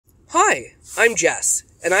Hi, I'm Jess,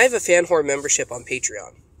 and I have a Fan Whore membership on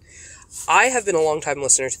Patreon. I have been a long-time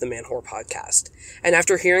listener to the Man Whore podcast, and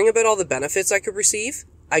after hearing about all the benefits I could receive,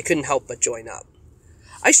 I couldn't help but join up.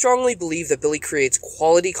 I strongly believe that Billy creates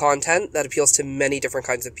quality content that appeals to many different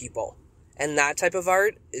kinds of people, and that type of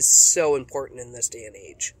art is so important in this day and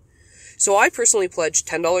age. So I personally pledged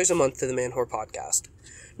 $10 a month to the Man Whore podcast.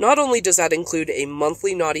 Not only does that include a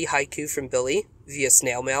monthly naughty haiku from Billy via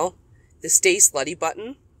snail mail, the Stay Slutty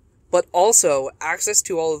button, but also access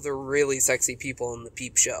to all of the really sexy people in the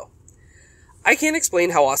Peep Show. I can't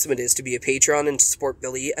explain how awesome it is to be a patron and to support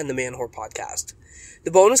Billy and the Man Whore podcast.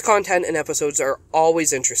 The bonus content and episodes are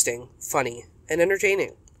always interesting, funny, and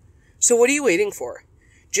entertaining. So what are you waiting for?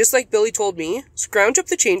 Just like Billy told me, scrounge up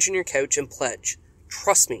the change on your couch and pledge.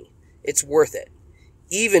 Trust me, it's worth it.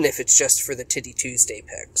 Even if it's just for the Titty Tuesday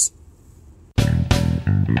pics.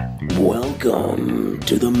 Welcome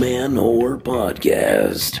to the Man Whore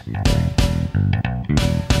podcast.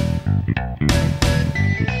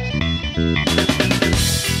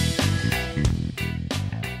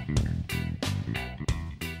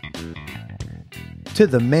 To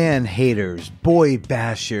the man haters, boy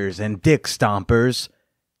bashers, and dick stompers,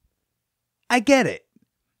 I get it.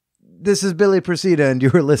 This is Billy Presida, and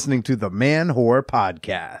you're listening to the Man Whore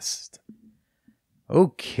podcast.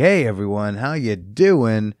 Okay, everyone, how you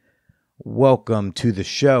doing? Welcome to the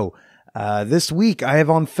show. This week, I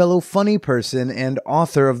have on fellow funny person and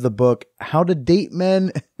author of the book, How to Date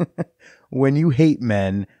Men When You Hate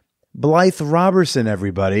Men, Blythe Roberson,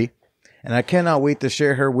 everybody. And I cannot wait to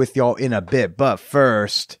share her with y'all in a bit. But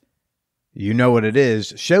first, you know what it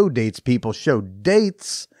is. Show dates, people. Show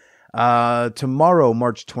dates. Tomorrow,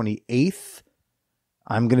 March 28th,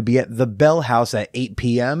 I'm going to be at the Bell House at 8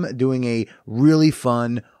 p.m. doing a really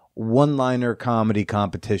fun one-liner comedy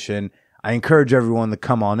competition. I encourage everyone to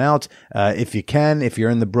come on out if you can, if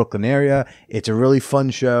you're in the Brooklyn area. It's a really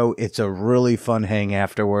fun show. It's a really fun hang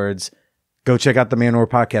afterwards. Go check out the Man Whore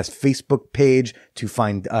Podcast Facebook page to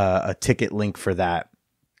find a ticket link for that.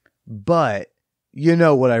 But you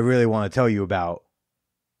know what I really want to tell you about.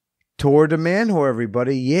 Tour de Man Whore,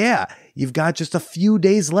 everybody. Yeah, you've got just a few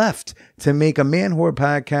days left to make a Man Whore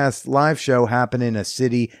Podcast live show happen in a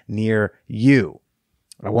city near you.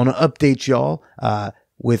 I want to update y'all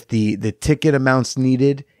with the ticket amounts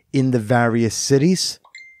needed in the various cities.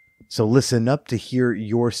 So listen up to hear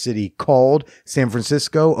your city called. San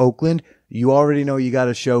Francisco, Oakland, you already know you got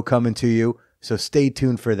a show coming to you, so stay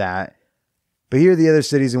tuned for that. But here are the other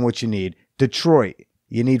cities and what you need. Detroit,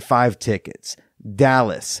 you need 5 tickets.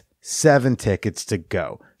 Dallas, 7 tickets to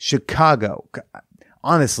go. Chicago,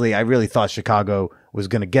 honestly, I really thought Chicago was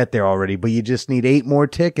going to get there already, but you just need 8 more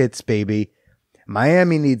tickets, baby.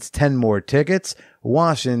 Miami needs 10 more tickets.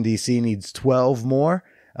 Washington, D.C. needs 12 more.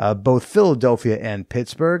 Both Philadelphia and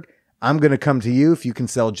Pittsburgh. I'm going to come to you if you can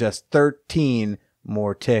sell just 13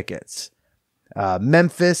 more tickets.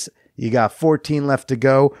 Memphis, you got 14 left to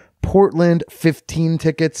go. Portland, 15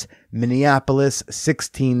 tickets. Minneapolis,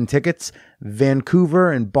 16 tickets.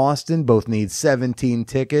 Vancouver and Boston both need 17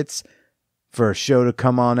 tickets for a show to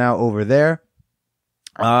come on out over there.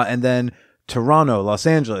 And then Toronto, Los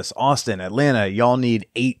Angeles, Austin, Atlanta, y'all need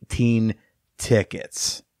 18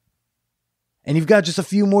 tickets. And you've got just a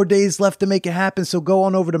few more days left to make it happen, so go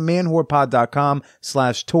on over to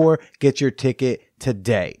manwhorepod.com/tour. Get your ticket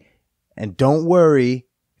today. And don't worry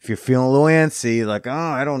if you're feeling a little antsy, like, oh,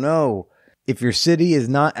 I don't know. If your city is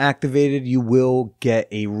not activated, you will get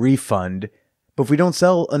a refund. But if we don't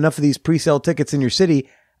sell enough of these pre-sale tickets in your city,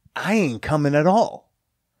 I ain't coming at all.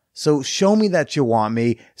 So show me that you want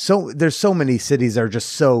me. So there's so many cities that are just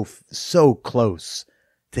so close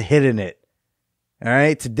to hitting it. All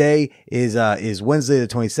right. Today is Wednesday, the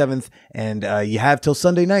 27th, and you have till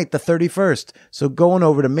Sunday night, the 31st. So go on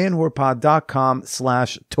over to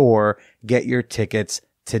manwhorepod.com/tour. Get your tickets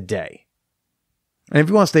today. And if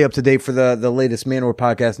you want to stay up to date for the latest Man Whore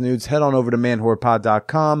Podcast news, head on over to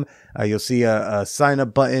manwhorepod.com. You'll see a sign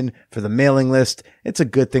up button for the mailing list. It's a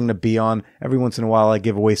good thing to be on. Every once in a while, I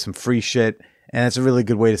give away some free shit. And it's a really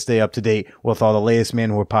good way to stay up to date with all the latest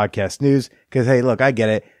Man Whore Podcast news. Because, hey, look, I get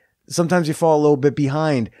it. Sometimes you fall a little bit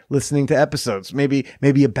behind listening to episodes. Maybe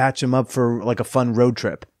you batch them up for like a fun road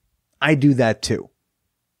trip. I do that too.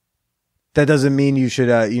 That doesn't mean you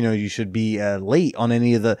should be late on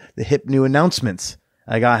any of the hip new announcements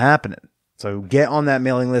I got happening. So get on that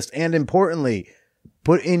mailing list, and importantly,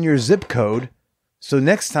 put in your zip code. So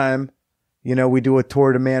next time, we do a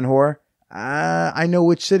tour to Man Whore, I know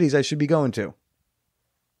which cities I should be going to.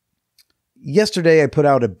 Yesterday, I put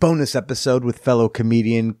out a bonus episode with fellow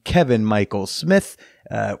comedian Kevin Michael Smith.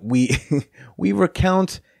 We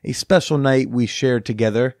recount a special night we shared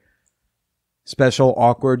together special,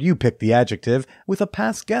 awkward, you pick the adjective, with a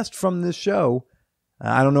past guest from this show.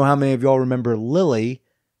 I don't know how many of y'all remember Lily.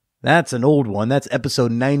 That's an old one. That's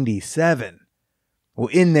episode 97. Well,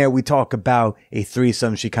 in there, we talk about a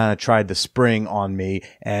threesome she kind of tried to spring on me.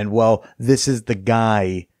 And, well, this is the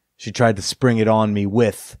guy she tried to spring it on me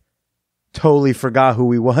with. Totally forgot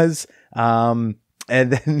who he was. And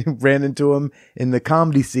then ran into him in the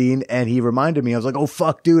comedy scene, and he reminded me. I was like, oh,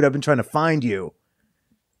 fuck, dude, I've been trying to find you.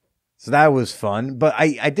 So that was fun. But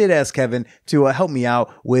I did ask Kevin to help me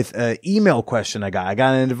out with an email question I got. I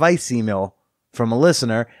got an advice email from a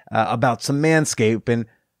listener about some manscaping.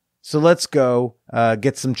 So let's go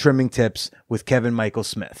get some trimming tips with Kevin Michael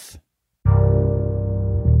Smith.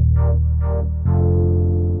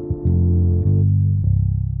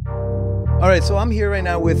 All right, so I'm here right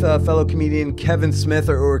now with fellow comedian Kevin Smith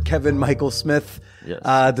or Kevin Michael Smith,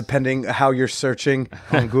 yes. Depending how you're searching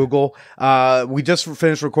on Google. We just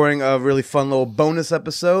finished recording a really fun little bonus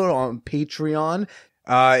episode on Patreon.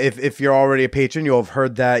 If you're already a patron, you'll have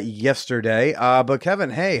heard that yesterday. But Kevin,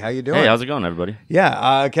 hey, how you doing? Hey, how's it going, everybody?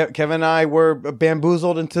 Yeah, Kevin and I were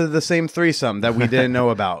bamboozled into the same threesome that we didn't know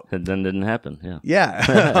about. It then didn't happen. Yeah.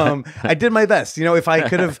 Yeah. I did my best. You know, if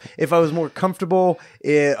I was more comfortable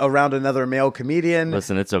around another male comedian.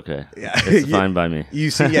 Listen, it's okay. Yeah. It's fine by me. You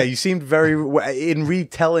seemed very, in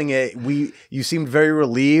retelling it, you seemed very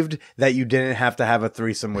relieved that you didn't have to have a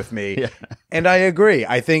threesome with me. Yeah. And I agree.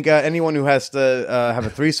 I think anyone who has to have a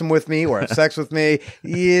threesome with me or have sex with me,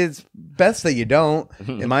 it's best that you don't,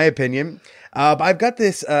 in my opinion. But I've got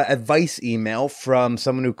this advice email from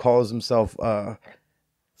someone who calls himself,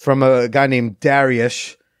 from a guy named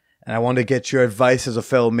Darius. And I want to get your advice as a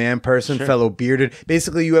fellow man person, sure. Fellow bearded.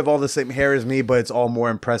 Basically, you have all the same hair as me, but it's all more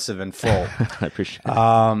impressive and full. I appreciate it.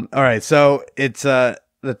 All right. So it's the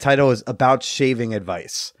title is About Shaving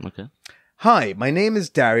Advice. Okay. Hi, my name is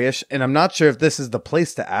Darius, and I'm not sure if this is the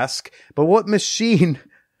place to ask, but what machine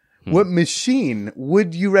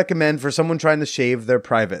would you recommend for someone trying to shave their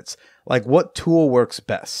privates? Like, what tool works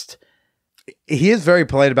best? He is very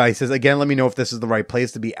polite about it. He says, again, let me know if this is the right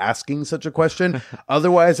place to be asking such a question.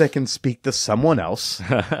 Otherwise, I can speak to someone else.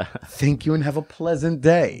 Thank you and have a pleasant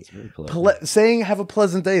day. Saying have a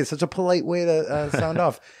pleasant day is such a polite way to sound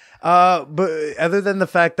off. But other than the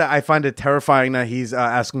fact that I find it terrifying that he's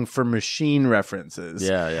asking for machine references.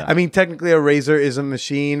 Yeah. I mean, technically a razor is a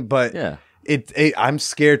machine, but yeah. I'm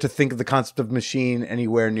scared to think of the concept of machine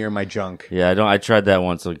anywhere near my junk. Yeah, I tried that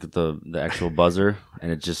once, like the actual buzzer,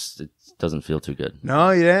 and it doesn't feel too good.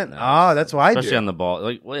 No, you didn't? No. That's why I do. Especially on the ball.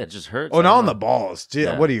 Like, well, it just hurts. Oh, not on the balls. Gee,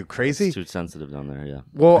 yeah. What are you, crazy? It's too sensitive down there, yeah.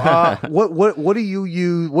 Well, what do you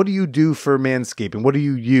use? What do you do for manscaping? What do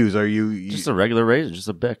you use? Are you just a regular razor, just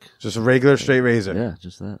a Bic. Just a regular straight razor? Yeah,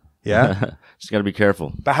 just that. Yeah? Just got to be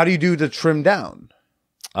careful. But how do you do the trim down?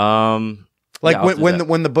 Like yeah,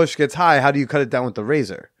 when the bush gets high, how do you cut it down with the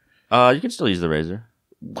razor? You can still use the razor.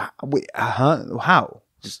 Wait, how?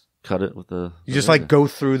 Just cut it with the You just razor. like go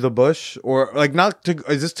through the bush, or like not to?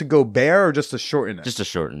 Is this to go bare or just to shorten it? Just to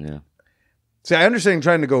shorten, yeah. See, I understand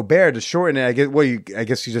trying to go bare to shorten it. I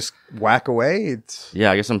guess you just whack away.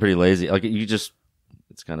 Yeah, I guess I'm pretty lazy. Like it's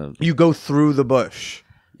kind of you go through the bush,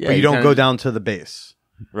 yeah, but you don't go down to the base.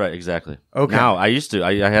 Right, exactly. Okay. Now I used to.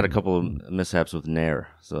 I had a couple of mishaps with Nair,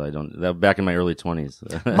 so I don't. That back in my early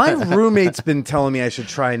 20s. My roommate's been telling me I should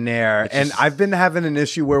try Nair, and I've been having an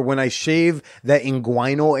issue where when I shave that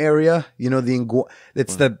inguinal area, you know,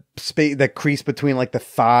 it's the space, that crease between like the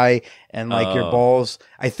thigh and like your balls.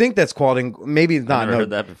 I think that's called. Maybe it's not. I've never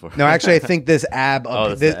heard that before. No, actually, I think this ab.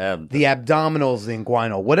 The abdominals, the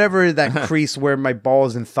inguinal, whatever that crease where my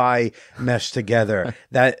balls and thigh mesh together.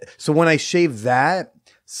 So when I shave that.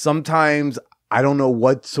 Sometimes I don't know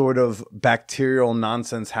what sort of bacterial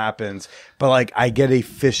nonsense happens, but like I get a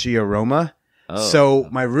fishy aroma. Oh. So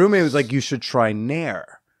my roommate was like, "You should try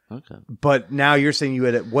Nair." Okay. But now you're saying you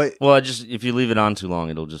had it. What? Well, if you leave it on too long,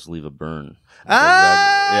 it'll just leave a burn.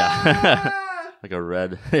 Yeah. Like a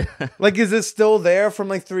red. Like, is it still there from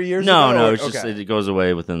like 3 years ago? ago? No, it's just it goes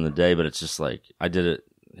away within the day. But it's just like I did it.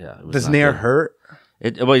 Yeah. Does Nair hurt?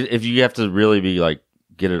 Well, if you have to really be like.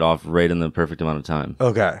 Get it off right in the perfect amount of time.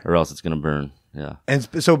 Okay. Or else it's going to burn. Yeah. And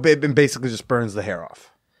so it basically just burns the hair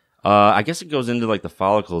off. I guess it goes into like the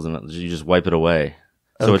follicles and you just wipe it away.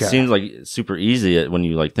 So It seems like super easy when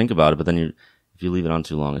you like think about it, but then if you leave it on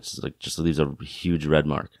too long, it's just leaves a huge red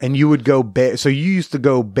mark. And you would go bare. So you used to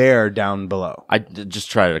go bare down below. I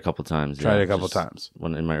just tried it a couple times. Tried it a couple times.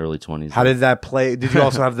 When in my early 20s. How did that play? Did you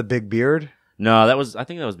also have the big beard? No, I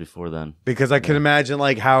think that was before then. Because I can imagine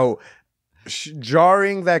like how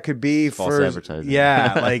jarring that could be false for advertising.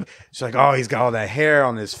 Yeah, like she's like, oh, he's got all that hair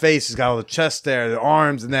on his face, he's got all the chest there, the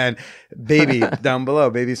arms, and then baby down below,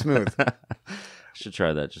 baby smooth. Should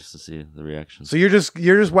try that just to see the reaction. So you're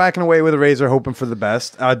just whacking away with a razor, hoping for the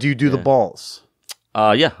best. Do you do the balls?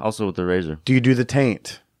 Yeah, also with the razor. Do you do the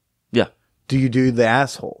taint? Yeah. Do you do the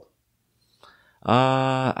asshole?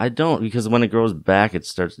 I don't, because when it grows back, it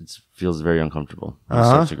feels very uncomfortable. It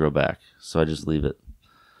starts to grow back, so I just leave it.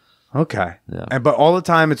 Okay. Yeah. But all the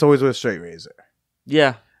time, it's always with a straight razor.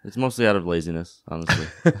 Yeah, it's mostly out of laziness, honestly.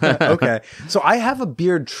 Okay. So I have a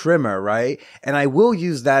beard trimmer, right? And I will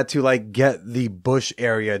use that to like get the bush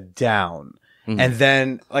area down. Mm-hmm. And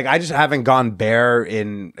then like I just haven't gone bare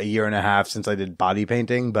in a year and a half since I did body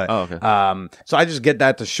painting, but so I just get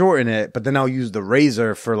that to shorten it, but then I'll use the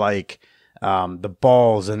razor for like the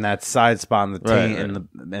balls and that side spot on the taint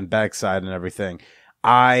and backside and everything.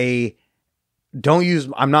 I'm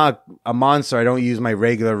not a monster. I don't use my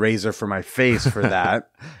regular razor for my face for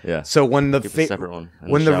that. Yeah. So when the separate one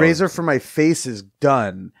when the razor for my face is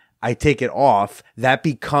done, I take it off. That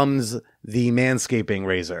becomes the manscaping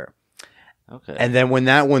razor. Okay. And then when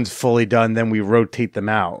that one's fully done, then we rotate them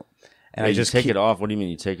out. And I just take it off. What do you mean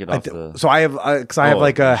you take it off? So I have have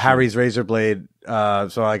like a Harry's razor blade.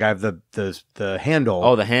 So like I have the handle.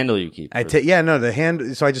 Oh, the handle you keep. The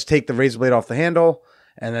hand. So I just take the razor blade off the handle,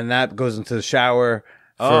 and then that goes into the shower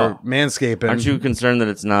for manscaping. Aren't you concerned that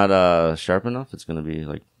it's not sharp enough? It's going to be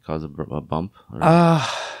like cause a bump.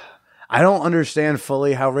 I don't understand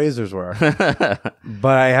fully how razors work,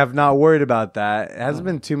 but I have not worried about that. It hasn't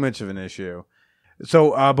been too much of an issue.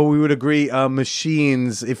 So, but we would agree,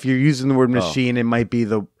 machines, if you're using the word machine, it might be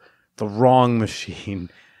the wrong machine.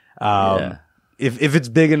 If it's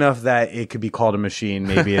big enough that it could be called a machine,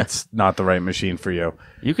 maybe it's not the right machine for you.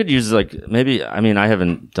 You could use like, maybe, I mean, I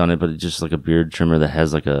haven't done it, but it's just like a beard trimmer that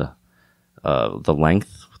has like the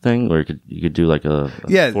length thing, where you could do like a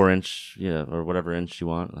 4-inch, or whatever inch you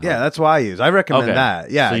want. Yeah, that's what I use. I recommend that.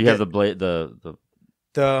 Yeah. So you have the blade, the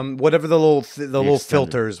whatever the little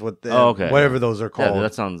filters with whatever those are called. Yeah,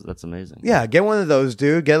 that's amazing. Yeah, get one of those,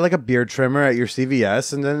 dude. Get like a beard trimmer at your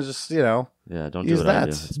CVS, and then just don't use do what that. I do.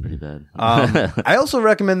 It's pretty bad. I also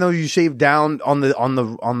recommend though you shave down on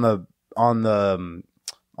the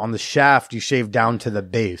shaft. You shave down to the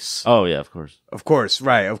base. Oh yeah, of course,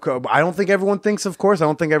 right. Of course, I don't think everyone thinks. Of course, I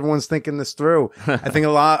don't think everyone's thinking this through. I think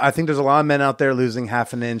there's a lot of men out there losing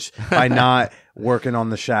half an inch by not working on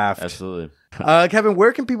the shaft. Absolutely. Kevin,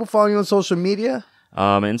 where can people follow you on social media?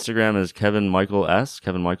 Instagram is Kevin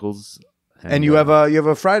Michaels. And you have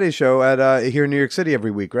a Friday show at here in New York City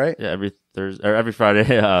every week, right? Yeah, every Thursday or every Friday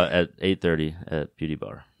at 8:30 at Beauty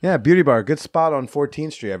Bar. Yeah, Beauty Bar, good spot on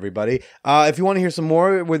 14th Street, everybody. If you want to hear some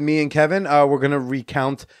more with me and Kevin, we're gonna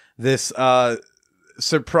recount this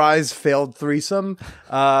surprise failed threesome.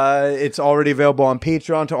 It's already available on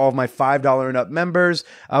Patreon to all of my $5 and up members.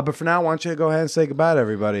 But for now, why don't you go ahead and say goodbye to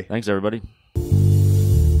everybody? Thanks, everybody.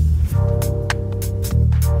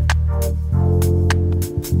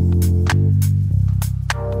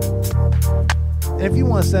 And if you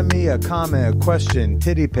want to send me a comment, a question,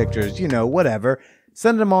 titty pictures, whatever,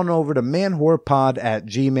 send them on over to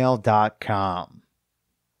manwhorepod@gmail.com.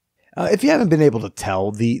 If you haven't been able to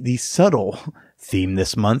tell, the subtle theme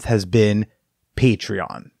this month has been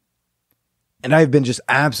Patreon. And I've been just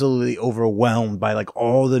absolutely overwhelmed by like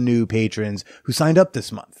all the new patrons who signed up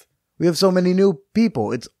this month. We have so many new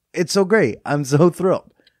people. It's so great. I'm so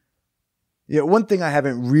thrilled. One thing I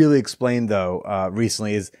haven't really explained though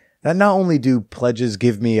recently is that not only do pledges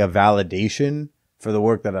give me a validation for the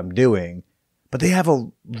work that I'm doing, but they have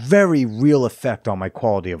a very real effect on my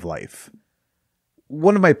quality of life.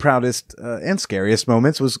 One of my proudest and scariest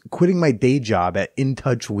moments was quitting my day job at In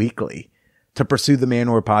Touch Weekly to pursue the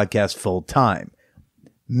Manwhore podcast full time.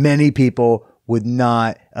 Many people would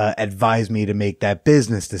not advise me to make that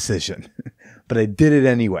business decision, but I did it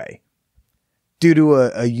anyway. Due to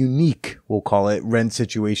a unique, we'll call it, rent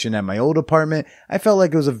situation at my old apartment, I felt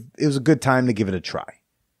like it was a good time to give it a try.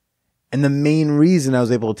 And the main reason I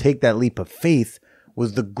was able to take that leap of faith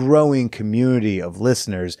was the growing community of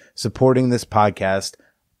listeners supporting this podcast,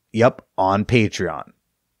 on Patreon.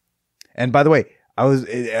 And by the way, I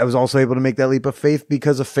was also able to make that leap of faith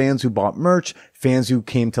because of fans who bought merch, fans who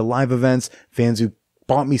came to live events, fans who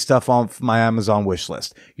bought me stuff off my Amazon wish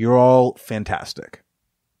list. You're all fantastic.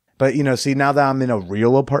 But, now that I'm in a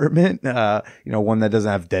real apartment, one that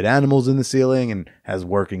doesn't have dead animals in the ceiling and has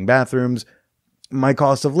working bathrooms, my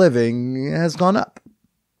cost of living has gone up.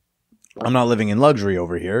 I'm not living in luxury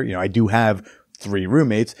over here. I do have 3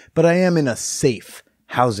 roommates, but I am in a safe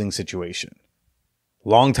housing situation.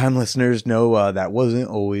 Longtime listeners know that wasn't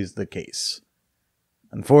always the case.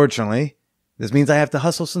 Unfortunately, this means I have to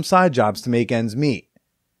hustle some side jobs to make ends meet.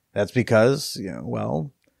 That's because,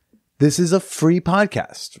 this is a free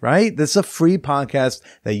podcast, right? This is a free podcast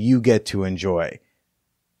that you get to enjoy.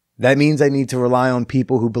 That means I need to rely on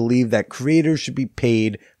people who believe that creators should be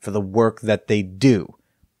paid for the work that they do,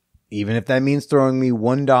 even if that means throwing me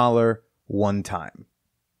 $1 one time.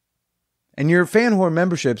 And your fan whore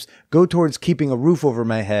memberships go towards keeping a roof over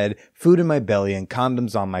my head, food in my belly, and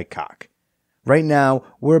condoms on my cock. Right now,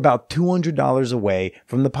 we're about $200 away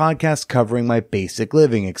from the podcast covering my basic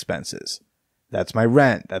living expenses. That's my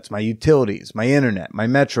rent, that's my utilities, my internet, my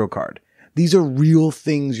Metro card. These are real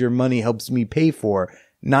things your money helps me pay for.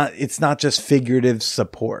 It's not just figurative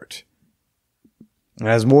support.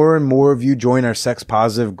 As more and more of you join our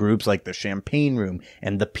sex-positive groups like the Champagne Room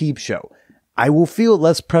and the Peep Show, I will feel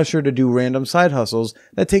less pressure to do random side hustles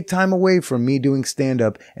that take time away from me doing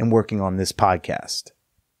stand-up and working on this podcast.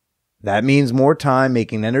 That means more time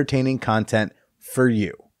making entertaining content for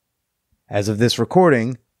you. As of this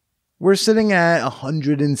recording, we're sitting at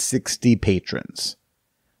 160 patrons.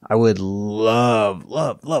 I would love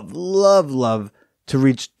to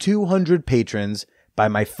reach 200 patrons by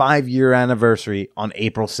my 5-year anniversary on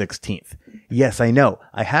April 16th. Yes, I know.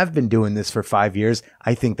 I have been doing this for 5 years.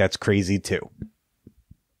 I think that's crazy too.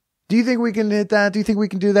 Do you think we can hit that? Do you think we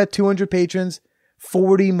can do that? 200 patrons?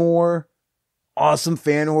 40 more awesome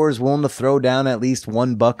fan whores willing to throw down at least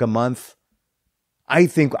 $1 a month? I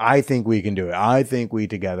think we can do it. I think we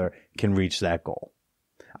together can reach that goal.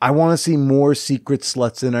 I want to see more secret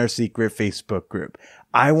sluts in our secret Facebook group.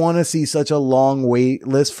 I want to see such a long wait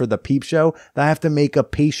list for the Peep Show that I have to make a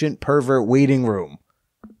patient pervert waiting room.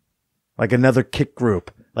 Like another kick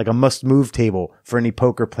group, like a must-move table for any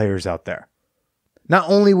poker players out there. Not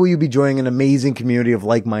only will you be joining an amazing community of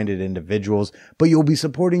like-minded individuals, but you'll be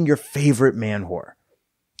supporting your favorite man whore.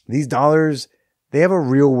 These dollars, they have a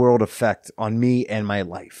real-world effect on me and my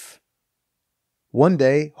life. One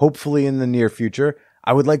day, hopefully in the near future,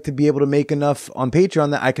 I would like to be able to make enough on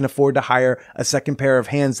Patreon that I can afford to hire a second pair of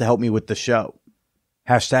hands to help me with the show.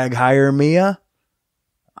 Hashtag hire Mia.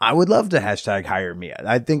 I would love to hashtag hire Mia.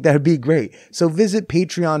 I think that would be great. So visit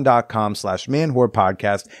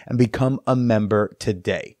patreon.com/manwhorepodcast and become a member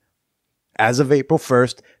today. As of April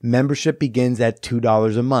 1st, membership begins at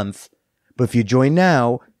 $2 a month. But if you join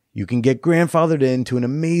now, you can get grandfathered into an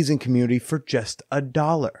amazing community for just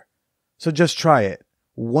 $1. So just try it.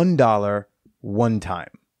 $1 one time.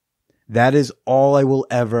 That is all I will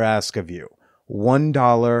ever ask of you.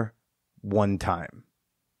 $1 one time.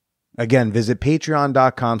 Again, visit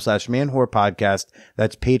patreon.com/manwhorepodcast.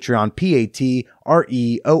 That's Patreon,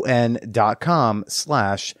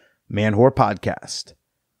 patreon.com/manwhorepodcast.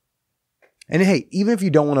 And hey, even if you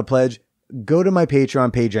don't want to pledge, go to my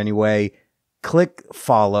Patreon page anyway. Click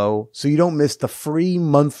follow so you don't miss the free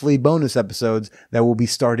monthly bonus episodes that will be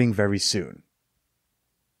starting very soon.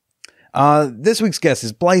 This week's guest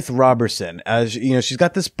is Blythe Roberson. As you know, she's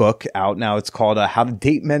got this book out now. It's called How to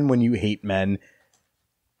Date Men When You Hate Men.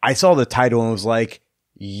 I saw the title and was like,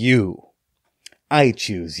 you. I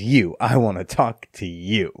choose you. I want to talk to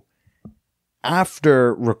you.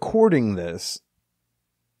 After recording this,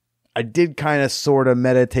 I did kind of sort of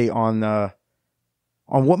meditate on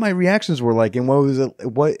what my reactions were like and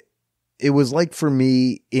what it was like for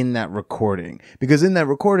me in that recording. Because in that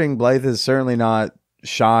recording, Blythe is certainly not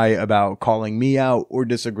shy about calling me out or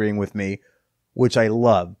disagreeing with me, which I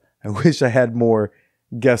love. I wish I had more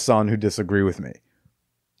guests on who disagree with me.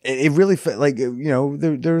 It really felt like,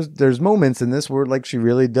 there's moments in this where like she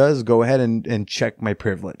really does go ahead and check my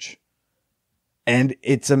privilege. And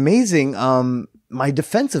it's amazing, my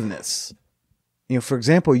defensiveness. For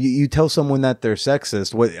example, you tell someone that they're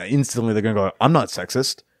sexist, instantly they're going to go, I'm not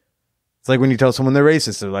sexist. It's like when you tell someone they're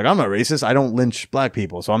racist, they're like, I'm not racist. I don't lynch black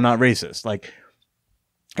people, so I'm not racist. Like,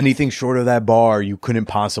 anything short of that bar, you couldn't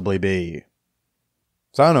possibly be.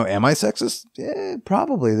 So I don't know. Am I sexist? Yeah,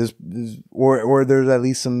 probably. There's at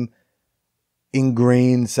least some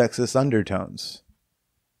ingrained sexist undertones.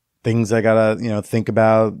 Things I gotta, think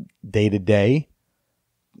about day to day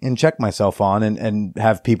and check myself on and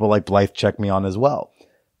have people like Blythe check me on as well.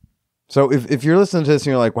 So if you're listening to this and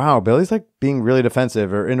you're like, wow, Billy's like being really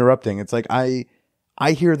defensive or interrupting, it's like, I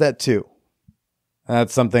hear that too. And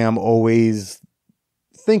that's something I'm always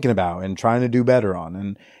thinking about and trying to do better on.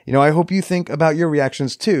 And, I hope you think about your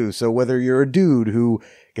reactions too. So whether you're a dude who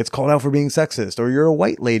gets called out for being sexist, or you're a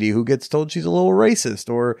white lady who gets told she's a little racist,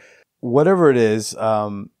 or whatever it is,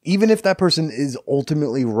 even if that person is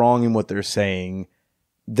ultimately wrong in what they're saying,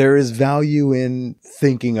 there is value in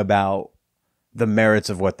thinking about the merits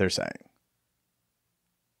of what they're saying.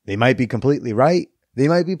 They might be completely right. They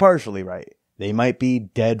might be partially right. They might be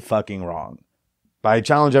dead fucking wrong. But I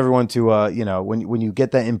challenge everyone to, when you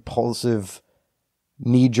get that impulsive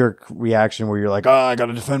knee-jerk reaction where you're like, oh, I got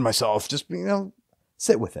to defend myself, just,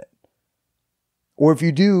 sit with it. Or if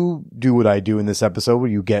you do what I do in this episode where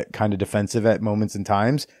you get kind of defensive at moments and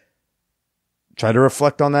times, try to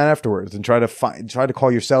reflect on that afterwards and try to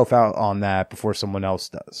call yourself out on that before someone else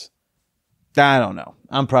does. I don't know.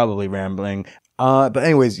 I'm probably rambling. But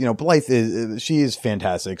anyways, Blythe she is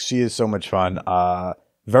fantastic. She is so much fun.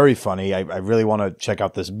 Very funny. I really want to check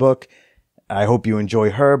out this book. I hope you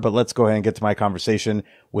enjoy her, but let's go ahead and get to my conversation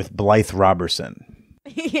with Blythe Roberson.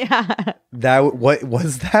 Yeah. What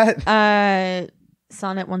was that?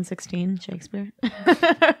 Sonnet 116, Shakespeare.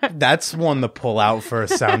 That's one to pull out for a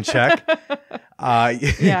sound check.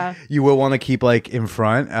 Yeah. You will want to keep in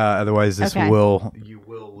front. Otherwise you will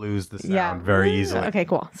lose the sound very easily. Okay,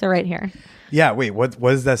 cool. So right here. Yeah, wait,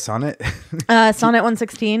 what is that sonnet? Sonnet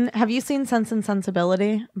 116. Have you seen Sense and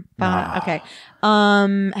Sensibility? Nah. Okay.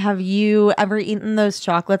 Have you ever eaten those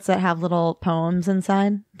chocolates that have little poems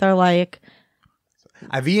inside? They're like...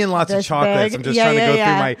 I've eaten lots of this chocolates. big. I'm just trying to go through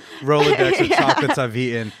my Rolodex of chocolates I've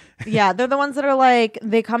eaten. Yeah, they're the ones that are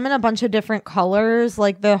they come in a bunch of different colors.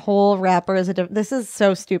 Like the whole wrapper is this is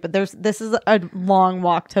so stupid. This is a long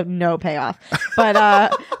walk to no payoff.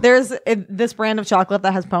 But there's this brand of chocolate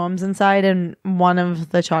that has poems inside, and one of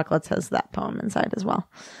the chocolates has that poem inside as well.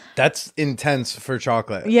 That's intense for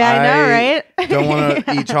chocolate. Yeah, I know, right? Don't want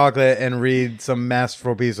to eat chocolate and read some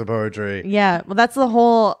masterful piece of poetry. Yeah, well, that's the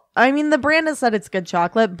whole... I mean, the brand has said it's good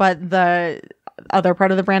chocolate, but the other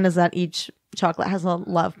part of the brand is that each chocolate has a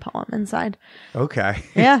love poem inside. Okay.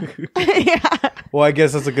 Yeah. Yeah. Well, I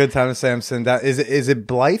guess that's a good time to say I'm sitting down. Is it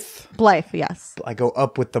Blythe? Blythe, yes. I go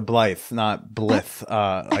up with the Blythe, not Blythe.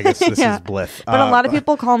 I guess this is Blythe. But a lot of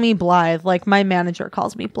people call me Blythe. Like my manager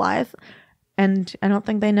calls me Blythe. And I don't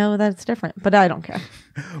think they know that it's different, but I don't care.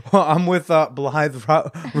 Well, I'm with Blythe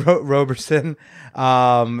Roberson,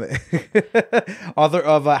 author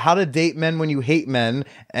of How to Date Men When You Hate Men.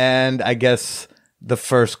 And I guess the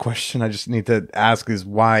first question I just need to ask is,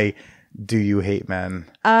 why do you hate men?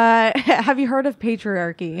 Have you heard of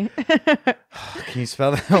patriarchy? Can you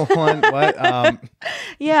spell that one? What?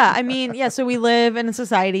 Yeah, I mean, yeah, so we live in a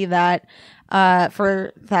society that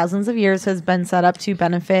for thousands of years has been set up to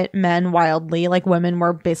benefit men wildly. Like women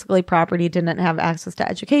were basically property, didn't have access to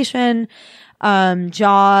education,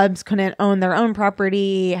 jobs, couldn't own their own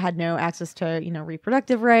property, had no access to,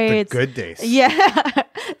 reproductive rights. The good days. Yeah.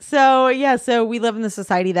 So we live in the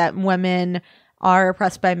society that women are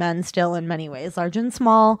oppressed by men still in many ways, large and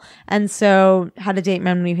small. And so How to Date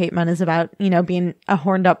Men When You Hate Men is about, being a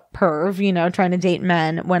horned up perv, trying to date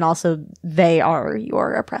men when also they are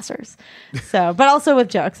your oppressors. So, but also with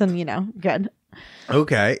jokes and, good.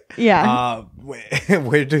 Okay. Yeah.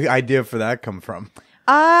 Where did the idea for that come from?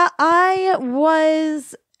 I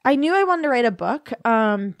knew I wanted to write a book,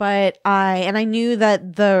 but I knew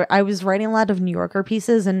that I was writing a lot of New Yorker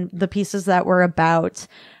pieces, and the pieces that were about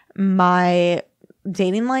my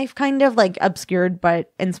dating life, kind of obscured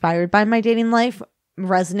but inspired by my dating life,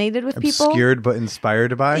 resonated with people. Obscured but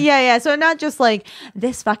inspired by? Yeah. So not just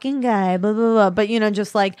this fucking guy, blah, blah, blah, but,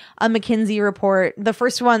 just a McKinsey report. The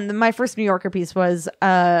first one, my first New Yorker piece was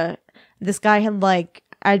this guy had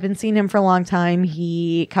I'd been seeing him for a long time.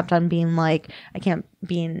 He kept on being I can't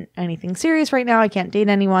be in anything serious right now. I can't date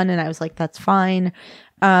anyone. And I was like, that's fine.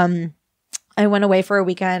 I went away for a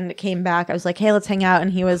weekend, came back. I was like, hey, let's hang out.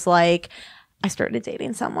 And he was like, I started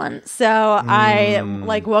dating someone. So I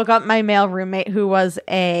woke up my male roommate who was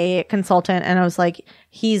a consultant, and I was like,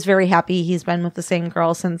 he's very happy. He's been with the same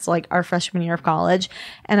girl since our freshman year of college.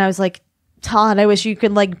 And I was like, Todd, I wish you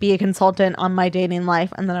could be a consultant on my dating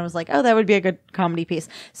life. And then I was like, oh, that would be a good comedy piece.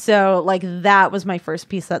 So that was my first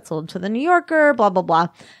piece that sold to the New Yorker, blah, blah, blah.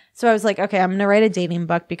 So I was like, okay, I'm going to write a dating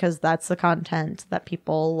book because that's the content that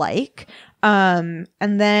people like. And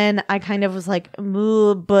then I kind of was like,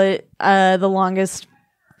 but the longest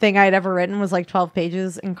thing I'd ever written was 12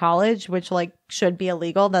 pages in college, which should be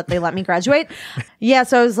illegal that they let me graduate. Yeah.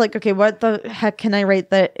 So I was like, okay, what the heck can I write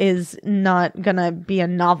that is not gonna be a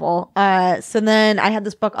novel? So then I had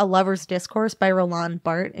this book, A Lover's Discourse by Roland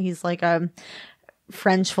Barthes. He's a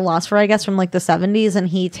French philosopher, I guess, from the 70s, and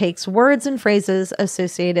he takes words and phrases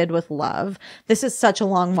associated with love. This is such a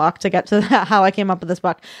long walk to get to how I came up with this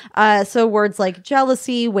book. So words like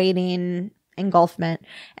jealousy, waiting, engulfment,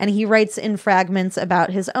 and he writes in fragments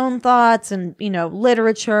about his own thoughts and,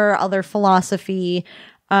 literature, other philosophy,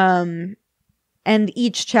 and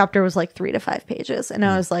each chapter was 3 to 5 pages. And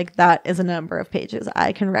I was like, that is a number of pages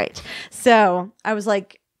I can write. So I was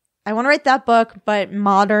like, I want to write that book, but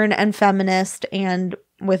modern and feminist and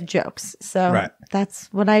with jokes. So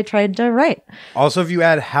that's what I tried to write. Also, if you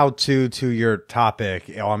add how to your topic,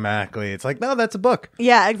 automatically it's like, no, that's a book.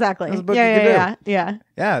 Yeah, exactly. That's a book Yeah.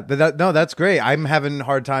 Yeah, but that's great. I'm having a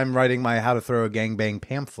hard time writing my how to throw a gangbang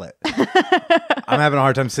pamphlet. I'm having a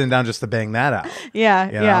hard time sitting down just to bang that out.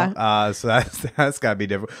 Yeah. So that's got to be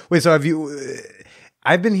different. Wait, so have you...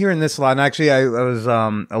 I've been hearing this a lot, and actually I was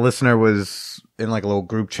a listener was in like a little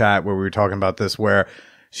group chat where we were talking about this, where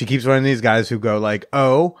she keeps running these guys who go like,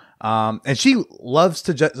 and she loves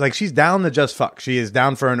to just like, she's down to just fuck. She is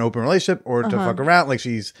down for an open relationship or to fuck around. Like,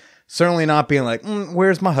 she's certainly not being like,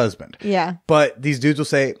 where's my husband? Yeah. But these dudes will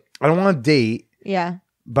say, I don't want to date. Yeah.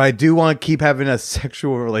 But I do want to keep having a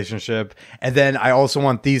sexual relationship. And then I also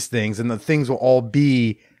want these things. And the things will all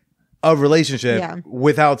be a relationship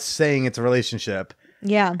without saying it's a relationship.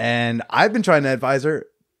 Yeah. And I've been trying to advise her,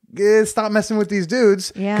 stop messing with these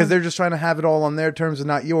dudes because they're just trying to have it all on their terms and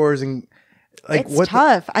not yours. And like, it's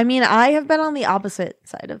tough. I mean, I have been on the opposite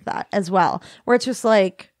side of that as well, where it's just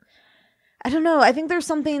like, I don't know. I think there's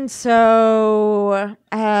something so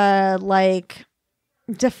like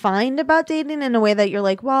defined about dating in a way that you're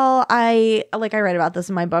like, well, I write about this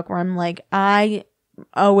in my book where I'm like, I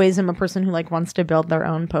always am a person who like wants to build their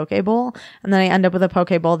own poke bowl, and then I end up with a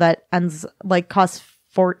poke bowl that costs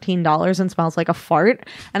 $14 and smells like a fart,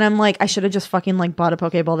 and I'm like, I should have just fucking like bought a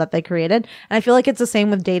poke bowl that they created. And I feel like it's the same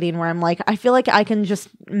with dating, where I'm like, I feel like I can just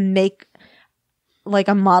make like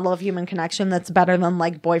a model of human connection that's better than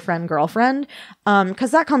like boyfriend girlfriend,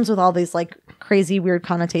 because that comes with all these like crazy weird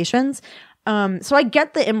connotations. So I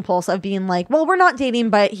get the impulse of being like, well, we're not dating,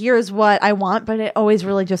 but here's what I want, but it always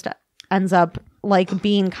really just ends up like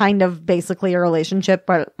being kind of basically a relationship,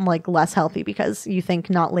 but like less healthy because you think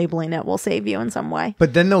not labeling it will save you in some way.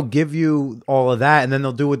 But then they'll give you all of that, and then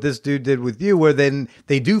they'll do what this dude did with you, where then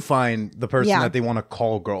they do find the person that they want to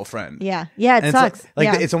call girlfriend. Yeah. Yeah, it sucks.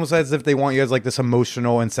 It's almost as if they want you as like this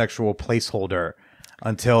emotional and sexual placeholder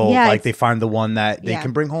until like they find the one that they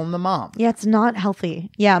can bring home to mom. Yeah, it's not healthy.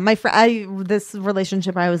 Yeah, this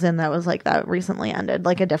relationship I was in that was like that recently ended,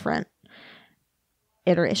 like a different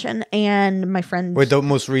iteration, and my friend. Wait, the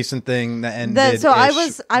most recent thing that ended. I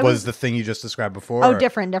was the thing you just described before. Oh,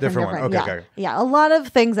 different. One. Okay. Yeah, a lot of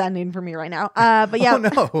things ending for me right now. But yeah,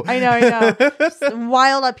 no. I know. Just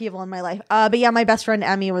wild upheaval in my life. But yeah, my best friend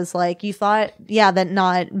Emmy was like, you thought, that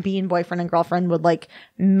not being boyfriend and girlfriend would like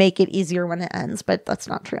make it easier when it ends, but that's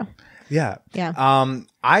not true. Yeah. Yeah.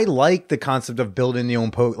 I like the concept of building the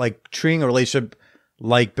own like treating a relationship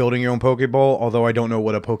like building your own poke bowl, although I don't know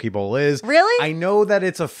what a poke bowl is. Really? I know that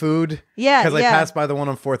it's a food. Yeah. Because I passed by the one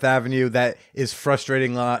on 4th Avenue that is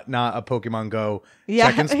frustrating, not a Pokemon Go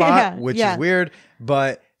check-in spot, which is weird.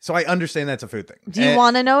 But so I understand that's a food thing. Do you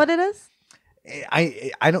want to know what it is?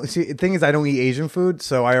 I don't see. The thing is, I don't eat Asian food,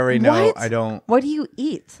 so I already know I don't. What do you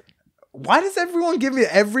eat? Why does everyone give me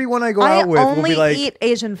everyone I go out with will be like, eat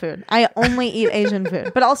Asian food. I only eat Asian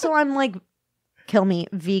food. But also I'm like, kill me,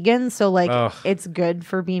 vegan, so like it's good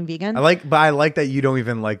for being vegan. I like that you don't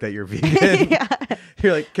even like that you're vegan.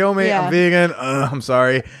 You're like, kill me, I'm vegan. I'm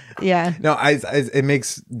sorry. Yeah. No, it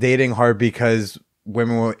makes dating hard because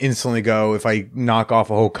women will instantly go, if I knock off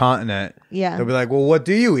a whole continent, they'll be like, well, what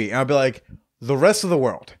do you eat? And I'll be like, the rest of the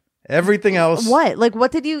world, everything else. What? Like,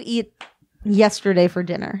 what did you eat yesterday for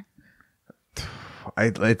dinner? I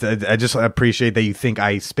just appreciate that you think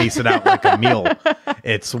I space it out like a meal.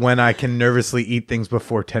 It's when I can nervously eat things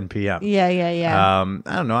before 10 p.m. Yeah.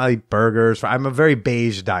 I don't know. I eat burgers. I'm a very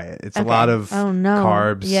beige diet. It's a lot of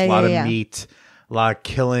carbs, a lot of meat, a lot of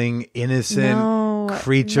killing innocent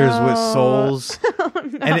creatures with souls.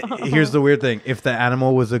 And here's the weird thing. If the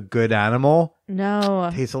animal was a good animal,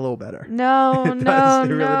 it tastes a little better. It really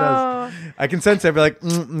does. I can sense it. I'd be like,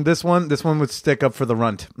 this one would stick up for the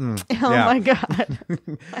runt. My God.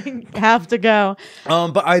 I have to go.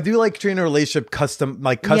 But I do like treating a relationship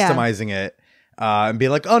customizing it. And be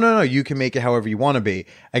like, oh, no, you can make it however you want to be.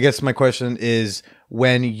 I guess my question is,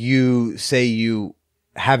 when you say you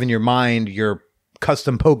have in your mind your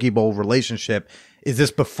custom poke bowl relationship, is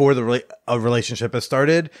this before a relationship has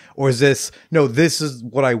started? Or is this, no, this is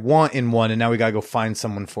what I want in one, and now we got to go find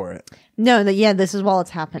someone for it? No, this is while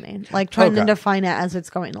it's happening. Like trying to define it as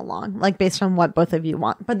it's going along, like based on what both of you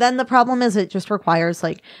want. But then the problem is it just requires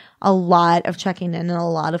like a lot of checking in and a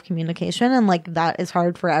lot of communication. And like that is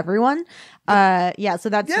hard for everyone. So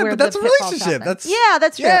that's where that's a relationship. That's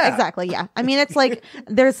true. Yeah. Exactly. Yeah. I mean, it's like,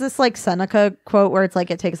 there's this like Seneca quote where it's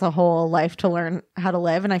like, it takes a whole life to learn how to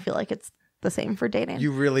live. And I feel like it's the same for dating.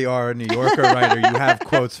 You really are a New Yorker writer. You have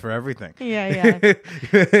quotes for everything. Yeah.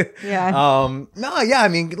 No, yeah. I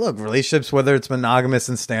mean, look, relationships, whether it's monogamous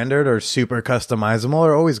and standard or super customizable,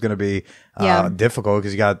 are always going to be difficult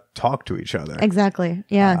because you got to talk to each other. Exactly.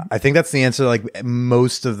 Yeah. I think that's the answer. Like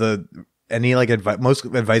most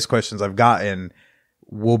advice questions I've gotten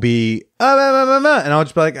will be, and I'll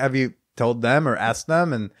just be like, have you told them or asked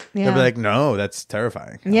them? And they'll be like, no, that's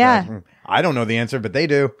terrifying. Yeah. Like, I don't know the answer, but they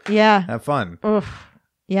do. Yeah. Have fun. Oof.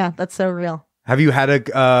 Yeah, that's so real. Have you had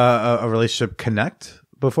a relationship connect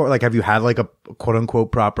before? Like, have you had like a quote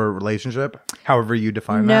unquote proper relationship? However you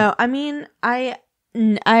define that. No, I mean, I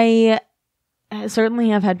certainly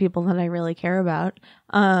have had people that I really care about.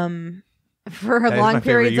 For long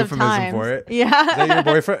periods of time. For it. Yeah. Is that your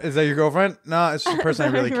boyfriend? Is that your girlfriend? No, it's just a person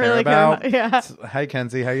I really care about. Yeah. Hi,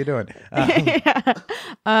 Kenzie. How you doing? No,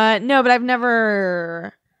 but I've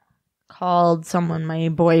never called someone my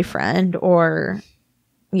boyfriend or...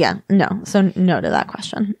 Yeah, no. So no to that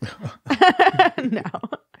question. No.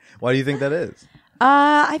 Why do you think that is?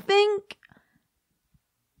 I think...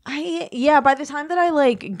 by the time that I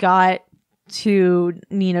like got to,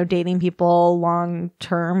 you know, dating people long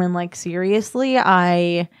term and like seriously,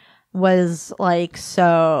 I was like,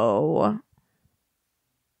 so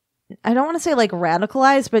I don't want to say like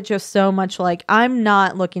radicalized, but just so much like I'm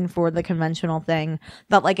not looking for the conventional thing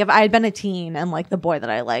that like if I had been a teen and like the boy that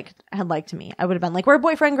I liked had liked me, I would have been like, we're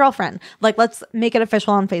boyfriend, girlfriend. Like, let's make it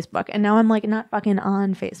official on Facebook. And now I'm like not fucking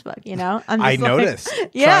on Facebook, you know? I'm just noticed.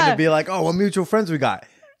 Trying to be like, oh, what mutual friends we got.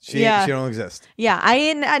 She don't exist. Yeah,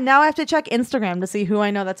 now I have to check Instagram to see who I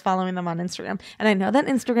know that's following them on Instagram. And I know that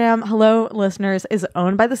Instagram, hello listeners, is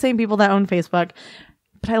owned by the same people that own Facebook.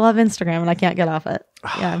 But I love Instagram and I can't get off it.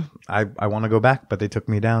 Yeah. I want to go back, but they took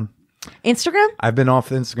me down. Instagram? I've been off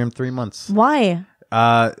Instagram 3 months. Why?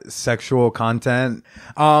 Sexual content.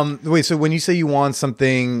 Wait, so when you say you want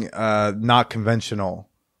something not conventional,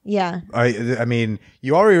 yeah, I mean,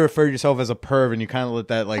 you already referred yourself as a perv, and you kind of let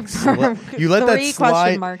that like you let that slide.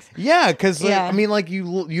 Question marks. Yeah, because I mean, like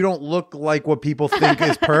you don't look like what people think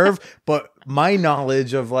is perv, but my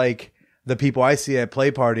knowledge of like the people I see at play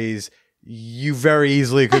parties, you very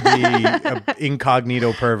easily could be an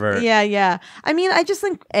incognito pervert. Yeah. I mean, I just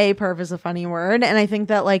think perv is a funny word, and I think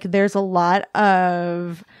that like there's a lot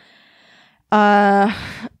of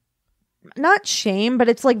not shame, but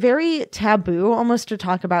it's like very taboo almost to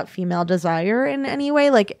talk about female desire in any way,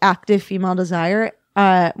 like active female desire,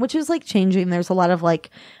 which is like changing. There's a lot of like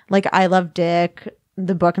I Love Dick,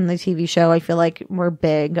 the book and the TV show. I feel like we're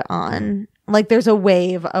big on like there's a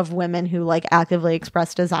wave of women who like actively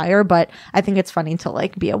express desire, but I think it's funny to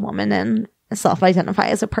like be a woman and self-identify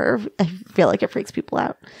as a perv. I feel like it freaks people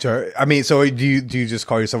out. Sure. I mean, so do you just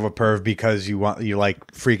call yourself a perv because you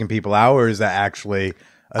like freaking people out, or is that actually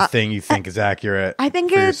a thing you think is accurate? I think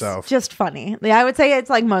it's just funny. Yeah, I would say it's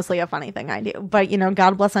like mostly a funny thing I do. But you know,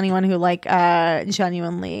 God bless anyone who like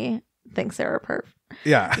genuinely thinks they're a perv.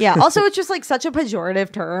 Yeah. Yeah. Also, it's just like such a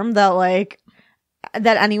pejorative term that like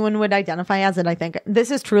that anyone would identify as it. I think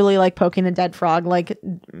this is truly like poking a dead frog, like,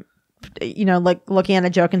 you know, like looking at a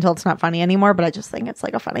joke until it's not funny anymore. But I just think it's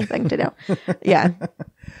like a funny thing to do. Yeah.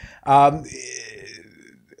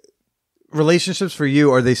 Relationships for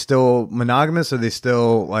you, are they still monogamous? Are they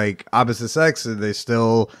still like opposite sex? Are they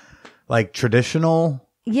still like traditional?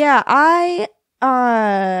 Yeah,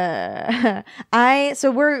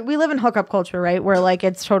 so we live in hookup culture, right? Where like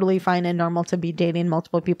it's totally fine and normal to be dating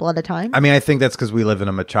multiple people at a time. I mean, I think that's because we live in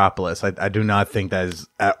a metropolis. I do not think that is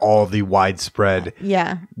at all the widespread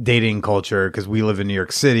dating culture, because we live in New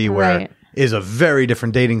York City, where is a very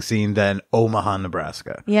different dating scene than Omaha,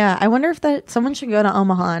 Nebraska. Yeah, I wonder if someone should go to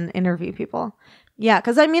Omaha and interview people. Yeah,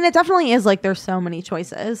 because I mean, it definitely is like there's so many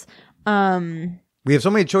choices. We have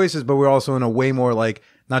so many choices, but we're also in a way more like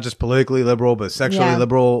not just politically liberal, but sexually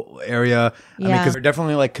liberal area. I mean, because they're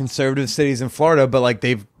definitely like conservative cities in Florida, but like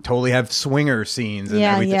they've totally have swinger scenes and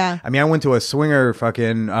everything. Yeah. I mean, I went to a swinger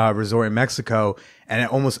fucking resort in Mexico, and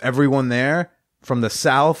almost everyone there from the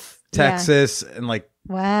South, Texas, and like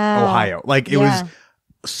Ohio. Like it was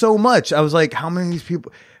so much. I was like, how many of these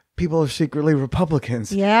people are secretly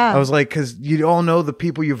Republicans? Yeah. I was like, because you all know the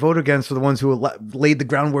people you vote against are the ones who laid the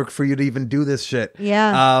groundwork for you to even do this shit.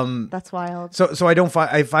 Yeah. That's wild. So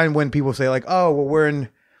I find when people say like, oh, well,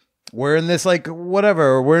 we're in this like whatever,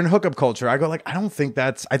 or we're in hookup culture, I go like, I don't think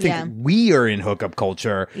I think we are in hookup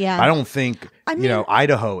culture. Yeah. I don't think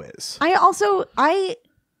Idaho is. I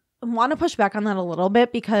want to push back on that a little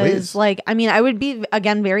bit because like, I mean, I would be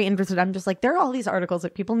again very interested. I'm just like, there are all these articles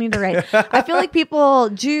that people need to write. I feel like people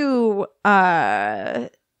do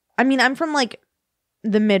I mean, I'm from like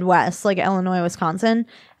the Midwest, like Illinois, Wisconsin.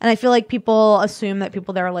 And I feel like people assume that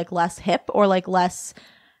people there are like less hip or like less,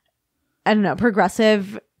 I don't know,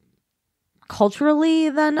 progressive culturally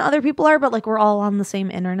than other people are, but like we're all on the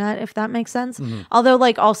same internet, if that makes sense. Although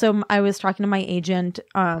like also I was talking to my agent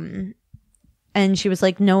and she was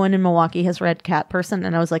like, no one in Milwaukee has read Cat Person,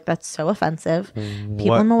 and I was like, that's so offensive.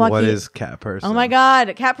 People in Milwaukee, what is Cat Person? Oh my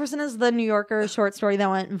god, Cat Person is the New Yorker short story that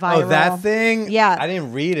went viral. Oh, that thing? Yeah, I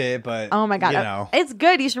didn't read it, but oh my god, it's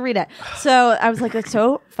good, you should read it. So I was like, it's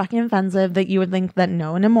so fucking offensive that you would think that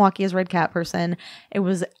no one in Milwaukee has read Cat Person. It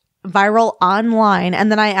was viral online,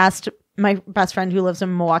 and then I asked my best friend who lives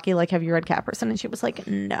in Milwaukee, like, have you read Cat Person? And she was like,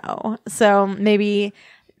 no. So maybe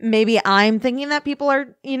I'm thinking that people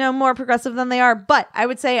are, you know, more progressive than they are. But I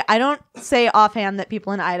would say, I don't say offhand that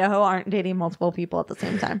people in Idaho aren't dating multiple people at the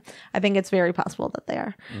same time. I think it's very possible that they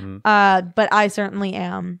are. But I certainly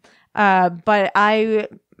am. But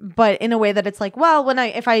in a way that it's like, well,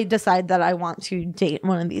 if I decide that I want to date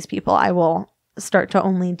one of these people, I will start to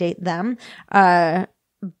only date them. Because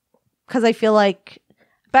I feel like,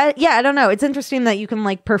 but yeah, I don't know. It's interesting that you can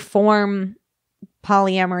like perform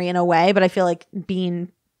polyamory in a way, but I feel like being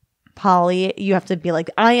poly, you have to be like,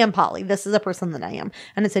 I am poly. This is a person that I am.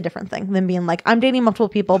 And it's a different thing than being like, I'm dating multiple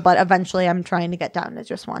people, but eventually I'm trying to get down to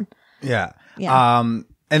just one. Yeah. Yeah.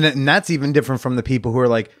 And that's even different from the people who are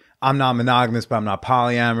like, I'm not monogamous, but I'm not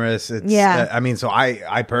polyamorous. It's, yeah. I mean, so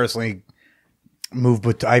I personally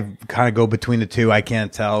I kind of go between the two. I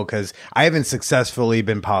can't tell because I haven't successfully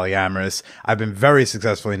been polyamorous. I've been very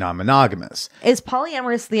successfully non-monogamous. Is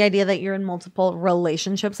polyamorous the idea that you're in multiple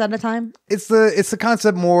relationships at a time? It's the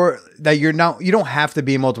concept more that you don't have to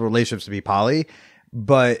be in multiple relationships to be poly,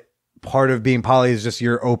 but part of being poly is just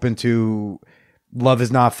you're open to love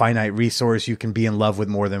is not a finite resource. You can be in love with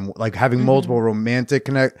more than like having multiple romantic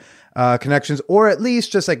connections, or at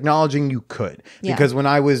least just acknowledging you could. Yeah. Because when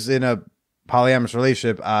I was in a polyamorous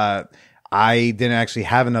relationship, I didn't actually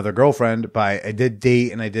have another girlfriend, but I did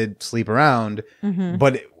date and I did sleep around.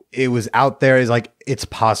 But it was out there as like, it's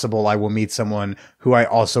possible I will meet someone who I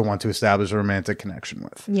also want to establish a romantic connection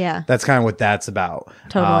with. Yeah. That's kind of what that's about.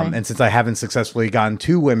 Totally. And since I haven't successfully gotten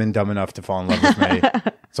two women dumb enough to fall in love with me,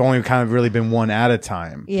 it's only kind of really been one at a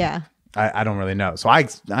time. Yeah. I don't really know. So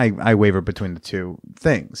I waver between the two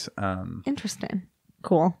things. Interesting.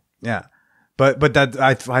 Cool. Yeah. But that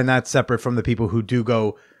I find that separate from the people who do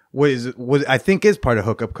go, what I think is part of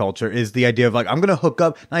hookup culture is the idea of like, I'm going to hook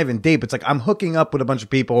up, not even date, but it's like I'm hooking up with a bunch of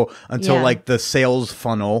people until like the sales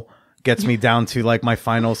funnel gets me down to like my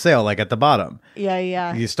final sale, like at the bottom. Yeah,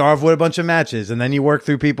 yeah. You start off with a bunch of matches and then you work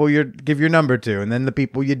through people you give your number to, and then the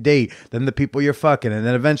people you date, then the people you're fucking, and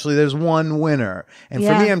then eventually there's one winner. And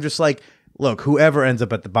for me, I'm just like, look, whoever ends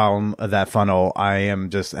up at the bottom of that funnel, I am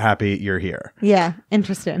just happy you're here. Yeah.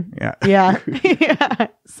 Interesting. Yeah. Yeah. Yeah.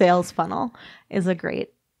 Sales funnel is a great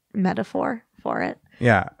metaphor for it.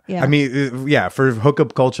 Yeah. Yeah. I mean, yeah, for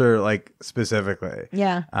hookup culture, like specifically.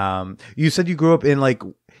 Yeah. You said you grew up in like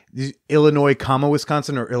Illinois,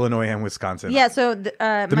 Wisconsin, or Illinois and Wisconsin. Yeah. So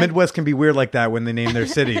the Midwest can be weird like that when they name their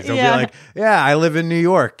cities. They'll be like, yeah, I live in New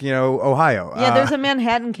York, Ohio. Yeah, there's a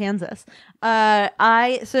Manhattan, Kansas.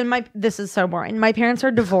 This is so boring. My parents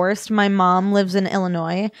are divorced. My mom lives in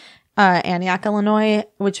Illinois, Antioch, Illinois,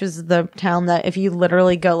 which is the town that if you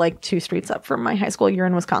literally go like 2 streets up from my high school, you're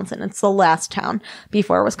in Wisconsin. It's the last town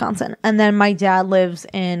before Wisconsin. And then my dad lived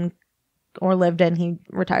in, he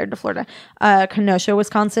retired to Florida, Kenosha,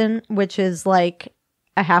 Wisconsin, which is like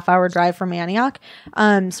a half-hour drive from Antioch.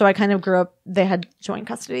 So I kind of grew up, they had joint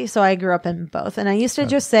custody, so I grew up in both. And I used to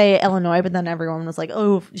just say Illinois, but then everyone was like,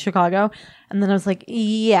 oh, Chicago. And then I was like,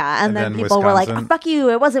 yeah. And then people were like, oh, fuck you,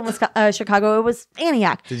 it wasn't Chicago, it was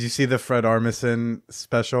Antioch. Did you see the Fred Armisen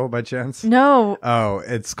special by chance? No. Oh,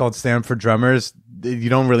 it's called Stand for Drummers. You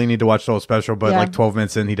don't really need to watch the whole special, but like 12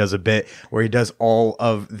 minutes in, he does a bit where he does all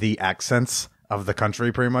of the accents of the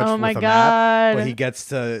country pretty much. Oh with my a God. map. When he gets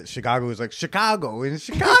to Chicago, he's like, Chicago is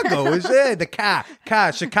the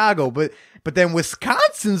Chicago. But then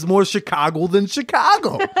Wisconsin's more Chicago than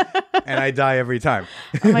Chicago. And I die every time.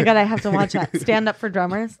 Oh my God, I have to watch that. Stand Up for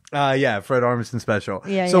Drummers. Yeah, Fred Armisen special.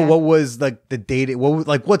 Yeah. So what was like the dating?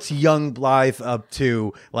 What's young Blythe up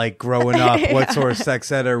to? Like growing up, what sort of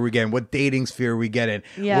sex ed are we getting? What dating sphere are we getting?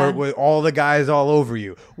 Yeah. Were all the guys all over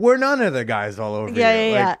you? Were none of the guys all over you?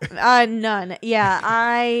 Yeah. None. Yeah.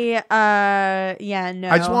 No.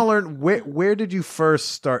 I just want to learn where did you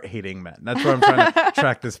first start hating men? That's what I'm trying to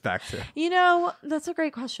track this back to. That's a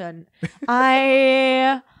great question.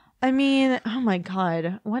 I mean, oh my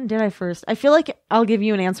God, when did I first? I feel like I'll give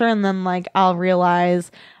you an answer and then like I'll realize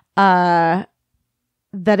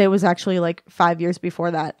that it was actually like 5 years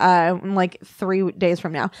before that, like 3 days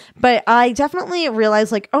from now. But I definitely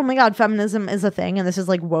realized like, oh my God, feminism is a thing. And this is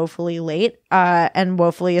like woefully late and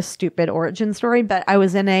woefully a stupid origin story. But I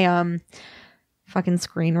was in a fucking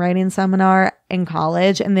screenwriting seminar in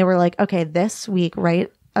college, and they were like, okay, this week,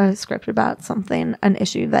 write a script about something, an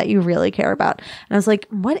issue that you really care about. And I was like,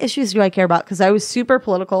 what issues do I care about? Because I was super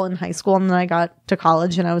political in high school, and then I got to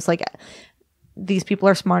college and I was like, these people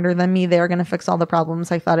are smarter than me. They're going to fix all the problems.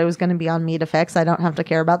 I thought it was going to be on me to fix. I don't have to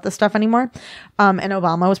care about this stuff anymore. And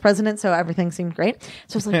Obama was president, so everything seemed great.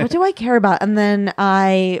 So I was like, what do I care about? And then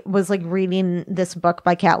I was like reading this book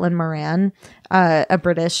by Caitlin Moran, a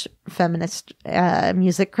British feminist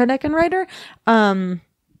music critic and writer.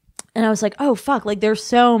 And I was like, oh, fuck, like there's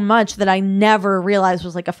so much that I never realized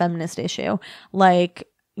was like a feminist issue. Like,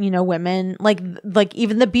 you know, women, like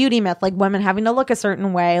even the beauty myth, like women having to look a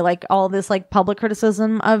certain way, like all this like public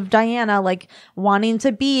criticism of Diana, like wanting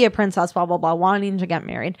to be a princess, blah, blah, blah, wanting to get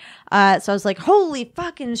married. So I was like, holy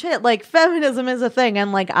fucking shit, like feminism is a thing.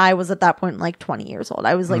 And like I was at that point like 20 years old.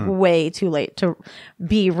 I was like way too late to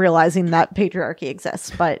be realizing that patriarchy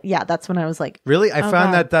exists. But yeah, that's when I was like, really? I oh,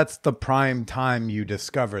 found God. that that's the prime time you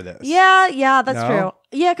discover this. Yeah, that's No? true.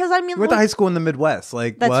 Yeah, because I mean, You went to high school in the Midwest.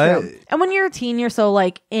 Like, that's what? true. And when you're a teen, you're so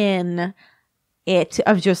like in it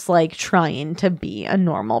of just like trying to be a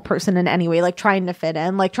normal person in any way, like trying to fit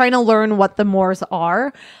in, like trying to learn what the mores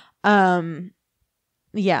are.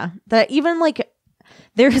 Yeah, that even like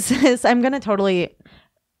there's this. I'm gonna totally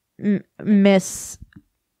misname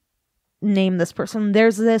this person.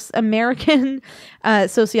 There's this American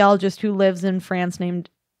sociologist who lives in France named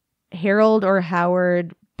Harold or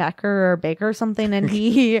Howard Becker or Baker or something, and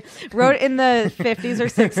he wrote in the 50s or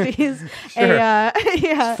 60s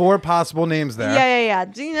Sure. 4 possible names there. Yeah.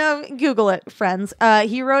 Do you know, Google it, friends.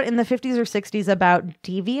 He wrote in the 50s or 60s about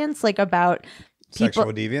deviance, like about people.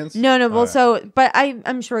 Sexual deviance? No, well, Right. so, but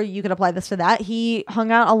I'm sure you could apply this to that. He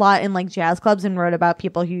hung out a lot in like jazz clubs and wrote about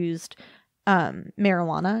people who used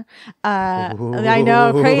marijuana. I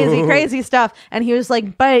know, crazy stuff. And he was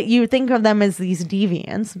like, but you think of them as these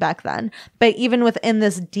deviants back then. But even within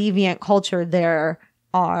this deviant culture, there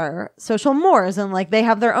are social mores, and like they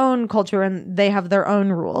have their own culture and they have their own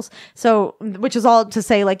rules. So, which is all to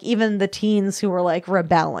say, like even the teens who were like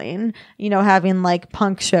rebelling, you know, having like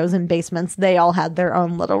punk shows in basements, they all had their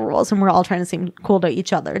own little rules, and we're all trying to seem cool to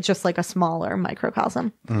each other, just like a smaller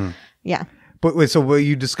microcosm. Yeah. But wait, so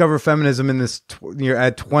you discover feminism in this, you're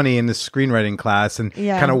at 20 in this screenwriting class, and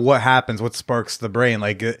kind of what happens? What sparks the brain?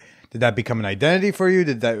 Like, did that become an identity for you?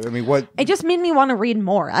 What? It just made me want to read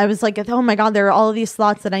more. I was like, oh my God, there are all of these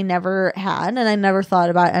thoughts that I never had, and I never thought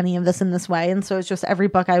about any of this in this way. And so it's just every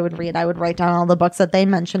book I would read, I would write down all the books that they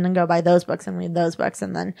mentioned and go buy those books and read those books,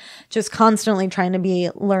 and then just constantly trying to be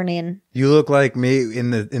learning. You look like me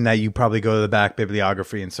in that you probably go to the back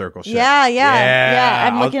bibliography and circle shit. Yeah.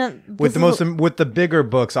 I'm looking at with the bigger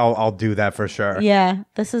books. I'll do that for sure. Yeah,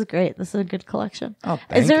 this is great. This is a good collection. Oh,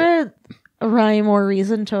 thank Is there a rhyme or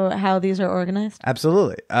reason to how these are organized?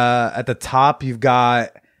 Absolutely. At the top, you've got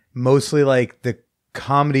mostly like the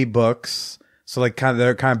comedy books. So like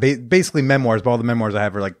they're basically memoirs, but all the memoirs I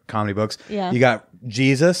have are like comedy books. Yeah. You got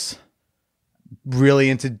Jesus, really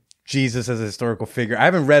into Jesus as a historical figure. I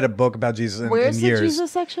haven't read a book about Jesus in Where's years. the Jesus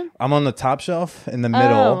section? I'm on the top shelf in the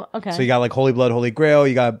middle. Oh, okay. So you got like Holy Blood, Holy Grail.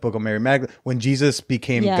 You got Book of Mary Magdalene. When Jesus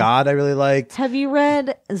became God, I really liked. Have you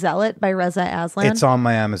read Zealot by Reza Aslan? It's on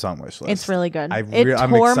my Amazon wish list. It's really good. I'm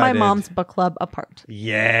tore my excited. mom's book club apart.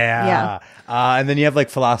 Yeah. And then you have like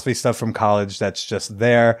philosophy stuff from college that's just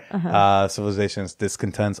there. Civilization's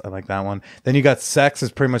Discontents. I like that one. Then you got sex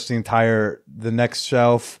is pretty much the next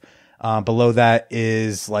shelf. Below that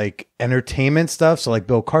is like entertainment stuff. So like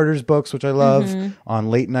Bill Carter's books, which I love, on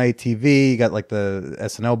late night TV. You got like the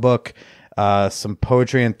SNL book, some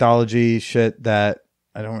poetry anthology shit that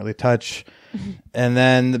I don't really touch. And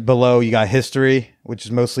then below you got history, which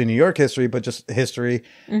is mostly New York history, but just history.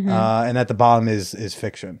 And at the bottom is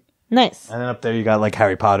fiction. Nice. And then up there you got like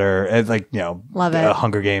Harry Potter and like, you know, love it.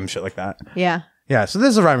 Hunger Games, shit like that. Yeah. Yeah. So this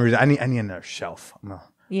is a rhyme reason. I need another shelf.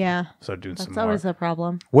 Yeah. So doing That's some more. always a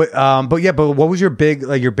problem. But what was your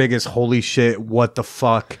biggest holy shit, what the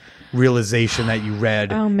fuck realization that you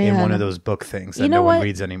read in one of those book things that no one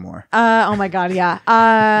reads anymore? Oh my God, yeah.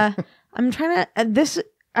 I'm trying to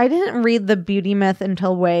I didn't read The Beauty Myth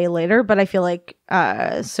until way later, but I feel like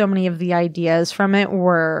so many of the ideas from it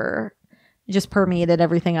were just permeated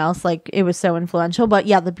everything else. Like it was so influential. But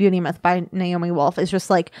yeah, The Beauty Myth by Naomi Wolf is just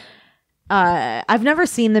like I've never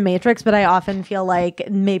seen The Matrix, but I often feel like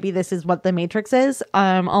maybe this is what The Matrix is.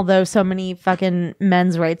 Although so many fucking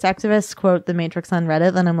men's rights activists quote The Matrix on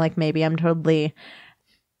Reddit, then I'm like, maybe I'm totally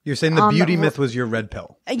You're saying the beauty myth was your red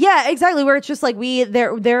pill. Yeah, exactly. Where it's just like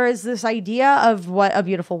there is this idea of what a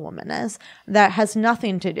beautiful woman is that has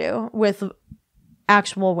nothing to do with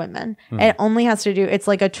actual women. It only has to do, it's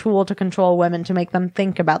like a tool to control women, to make them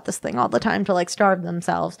think about this thing all the time, to like starve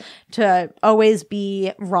themselves, to always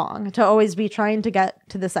be wrong, to always be trying to get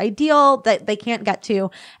to this ideal that they can't get to.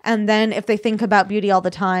 And then if they think about beauty all the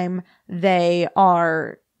time, they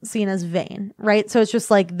are seen as vain, right? So it's just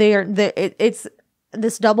like it's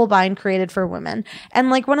this double bind created for women. And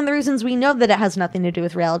like one of the reasons we know that it has nothing to do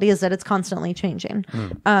with reality is that it's constantly changing.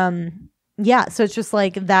 Yeah, so it's just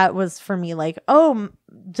like that was for me like, oh,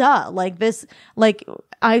 duh, like this, like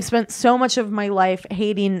I've spent so much of my life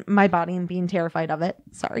hating my body and being terrified of it.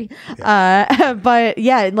 Sorry. Yeah. But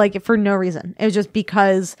yeah, like for no reason. It was just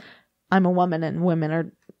because I'm a woman and women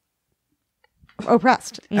are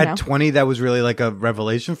oppressed. At 20, that was really like a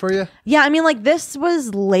revelation for you? Yeah, I mean, like this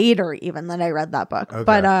was later even that I read that book. Okay.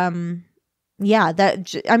 But yeah,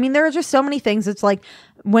 I mean, there are just so many things. It's like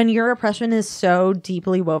when your oppression is so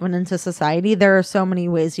deeply woven into society, there are so many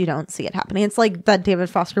ways you don't see it happening. It's like that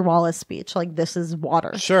David Foster Wallace speech, like, this is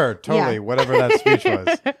water. Sure, totally. Yeah. Whatever that speech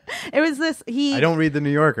was. It was this, I don't read the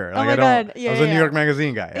New Yorker. Like, oh my God. Yeah, I was a New York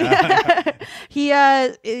Magazine guy.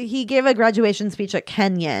 He gave a graduation speech at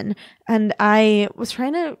Kenyon, and I was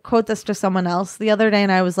trying to quote this to someone else the other day,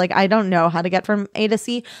 and I was like, I don't know how to get from A to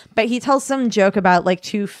C, but he tells some joke about like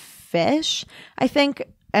two fish, I think,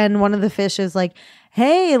 and one of the fish is like,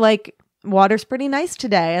 hey, like, water's pretty nice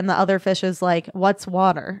today, and the other fish is like, what's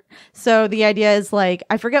water? So the idea is like,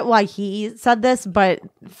 I forget why he said this, but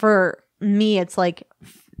for me it's like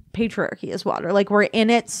patriarchy is water. Like, we're in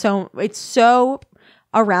it, so it's so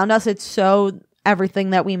around us, it's so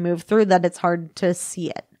everything that we move through that it's hard to see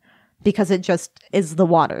it, because it just is the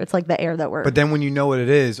water. It's like the air that we're... But then when you know what it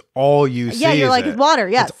is, all you see is you're like, it. It's water,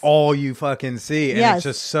 yes. It's all you fucking see. And yes. It's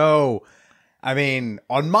just so... I mean,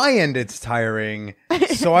 on my end, it's tiring,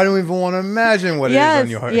 so I don't even want to imagine what yes, it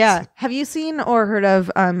is on yours. Yeah. Have you seen or heard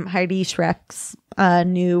of Heidi Schreck's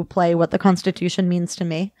new play, What the Constitution Means to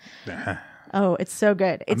Me? Oh, it's so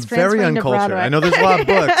good. It's very uncultured. I know there's a lot of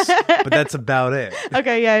books, but that's about it.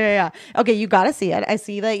 Okay, yeah. Okay, you got to see it. I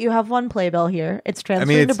see that you have one playbill here. It's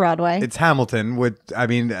transferring to Broadway. It's Hamilton. You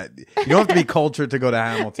don't have to be cultured to go to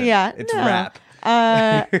Hamilton. Yeah, it's rap.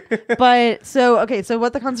 But so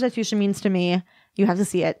What the Constitution Means to Me, you have to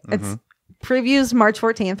see it. It's previews March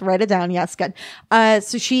 14th. Write it down. Yes, good.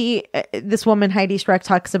 So this woman, Heidi Schreck,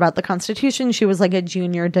 talks about the Constitution. She was like a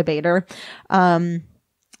junior debater.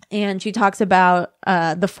 And she talks about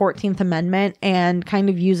the 14th Amendment and kind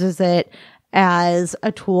of uses it as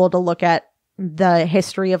a tool to look at the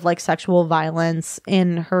history of like sexual violence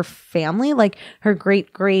in her family. Like her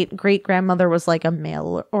great grandmother was like a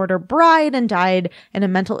mail order bride and died in a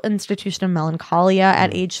mental institution of melancholia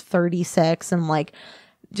at age 36, and like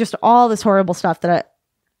just all this horrible stuff that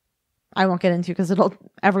I won't get into because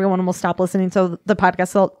everyone will stop listening to the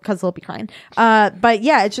podcast because they'll be crying. But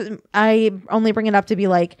yeah, it's just, I only bring it up to be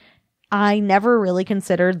like, I never really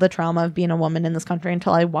considered the trauma of being a woman in this country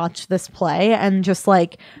until I watched this play, and just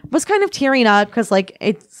like was kind of tearing up because like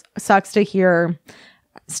it sucks to hear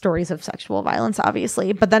stories of sexual violence,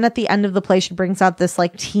 obviously. But then at the end of the play, she brings out this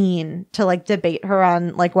like teen to like debate her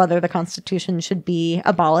on like whether the Constitution should be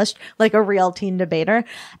abolished, like a real teen debater.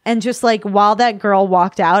 And just like while that girl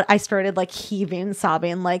walked out, I started like heaving,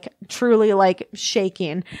 sobbing, like truly like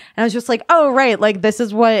shaking. And I was just like, oh, right. Like this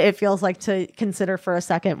is what it feels like to consider for a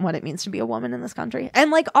second what it means to be a woman in this country. And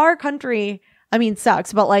like our country, I mean,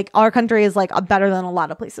 sucks, but like our country is like better than a lot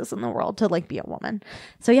of places in the world to like be a woman.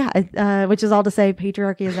 So yeah, which is all to say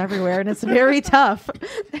patriarchy is everywhere and it's very tough.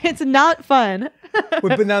 It's not fun.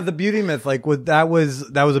 But now the beauty myth, like that was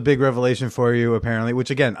a big revelation for you apparently, which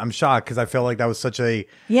again, I'm shocked because I feel like that was such a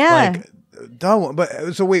like dumb.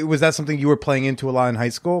 But so wait, was that something you were playing into a lot in high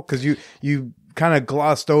school? Because you kind of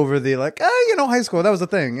glossed over the like, high school, that was a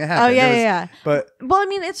thing. It happened. Oh yeah, yeah. But well, I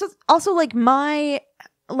mean, it's just also like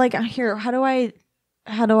like here, how do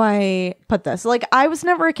I put this? Like, I was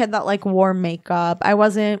never a kid that like wore makeup. I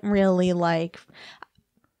wasn't really like,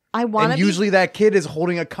 I want to. And usually that kid is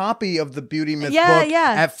holding a copy of the Beauty Myth book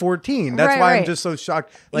at 14. That's why I'm just so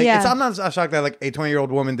shocked. Like, I'm not shocked that like a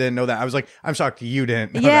 20-year-old woman didn't know that. I was like, I'm shocked you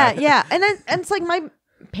didn't know that. Yeah. And it's like my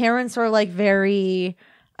parents are like very,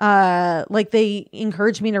 like they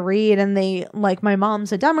encourage me to read, and they like, my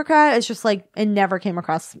mom's a Democrat. It's just like, it never came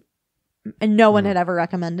across, and no one had ever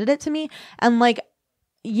recommended it to me. And like,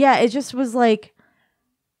 yeah, it just was like,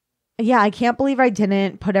 yeah, I can't believe I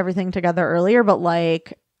didn't put everything together earlier, but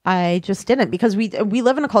like, I just didn't, because we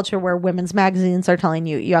live in a culture where women's magazines are telling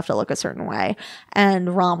you have to look a certain way,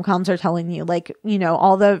 and rom-coms are telling you, like, you know,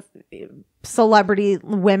 all the celebrity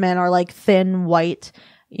women are like thin, white,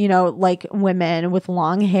 you know, like women with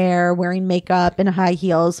long hair, wearing makeup and high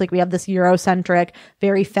heels. Like, we have this Eurocentric,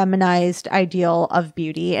 very feminized ideal of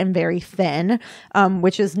beauty, and very thin,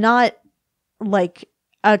 which is not like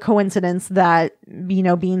a coincidence that, you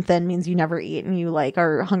know, being thin means you never eat and you like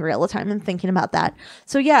are hungry all the time and thinking about that.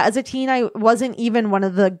 So yeah, as a teen, I wasn't even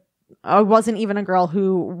a girl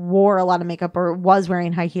who wore a lot of makeup or was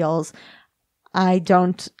wearing high heels. I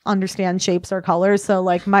don't understand shapes or colors, so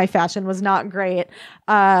like my fashion was not great.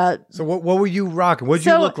 So what were you rocking? What did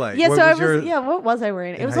you look like? Yeah, what what was I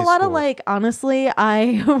wearing? It was a lot of like, honestly,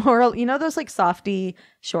 I wore, you know, those like softy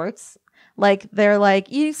shorts. Like, they're like,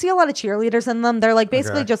 you see a lot of cheerleaders in them. They're like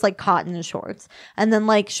basically just like cotton shorts. And then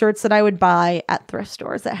like shirts that I would buy at thrift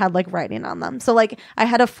stores that had like writing on them. So like I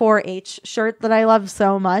had a 4-H shirt that I loved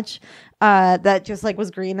so much, that just like was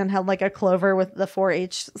green and had like a clover with the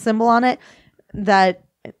 4-H symbol on it, that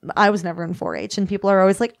I was never in 4-H, and people are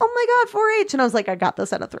always like, oh my God, 4-H. And I was like, I got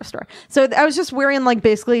this at a thrift store. So I was just wearing like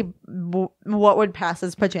basically what would pass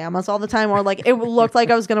as pajamas all the time, or like it looked like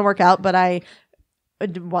I was going to work out, but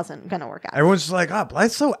it wasn't going to work out. Everyone's just like, oh,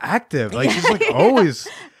 Blythe's so active. Like, she's like always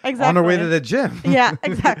on her way to the gym. Yeah,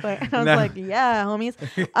 exactly. And I was like, yeah, homies.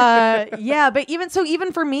 Yeah, but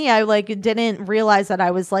even for me, I like didn't realize that I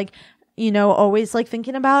was like, you know, always like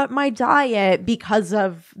thinking about my diet because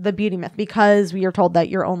of the beauty myth, because we are told that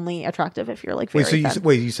you're only attractive if you're like very thin.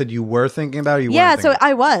 You said you were thinking about it? Yeah, so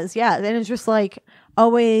I was, yeah. And it's just like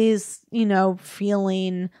always, you know,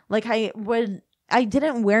 feeling like I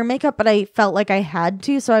didn't wear makeup, but I felt like I had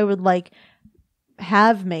to. So I would like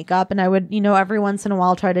have makeup, and I would, you know, every once in a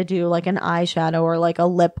while try to do like an eyeshadow or like a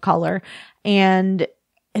lip color. And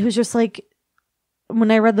it was just like, when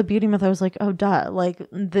I read the beauty myth, I was like, oh, duh. Like,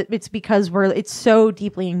 it's because it's so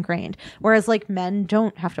deeply ingrained. Whereas like men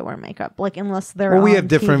don't have to wear makeup, like unless they're we have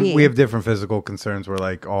TV. different physical concerns we're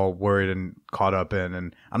like all worried and caught up in.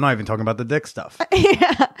 And I'm not even talking about the dick stuff.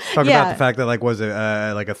 Talk about the fact that like, was it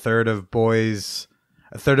like a third of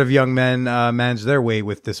young men manage their weight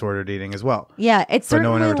with disordered eating as well. Yeah, it's but certainly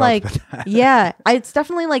no one ever like, talks about that. Yeah, it's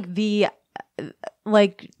definitely like the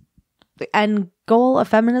end goal of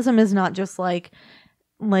feminism is not just like,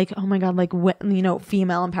 oh my God, like, you know,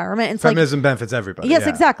 female empowerment. It's feminism benefits everybody. Yes,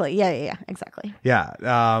 exactly. Yeah, exactly. Yeah.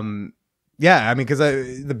 Yeah, I mean, because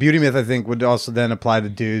the beauty myth, I think, would also then apply to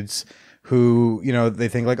dudes who, you know, they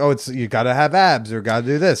think like, oh, you got to have abs or got to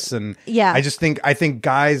do this. And yeah, I think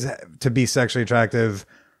guys, to be sexually attractive,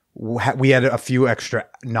 we had a few extra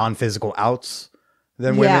non-physical outs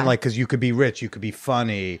than women, like, because you could be rich, you could be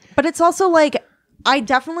funny. But it's also like, I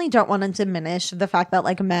definitely don't want to diminish the fact that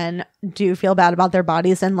like men do feel bad about their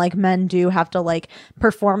bodies, and like men do have to like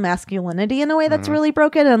perform masculinity in a way that's really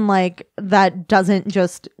broken, and like that doesn't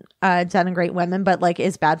just denigrate women, but like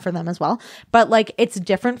is bad for them as well. But like it's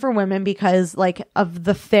different for women because like of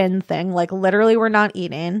the thin thing, like literally we're not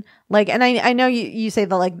eating, like, and I know you say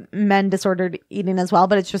that like men disordered eating as well,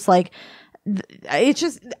 but it's just like, it's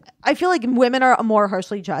just, I feel like women are more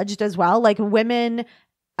harshly judged as well. Like women,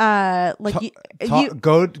 like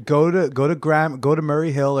go to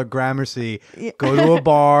Murray Hill or Gramercy, go to a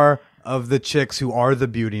bar of the chicks who are the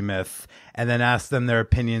beauty myth, and then ask them their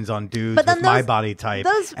opinions on dudes with my body type,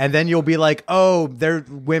 and then you'll be like, oh, they're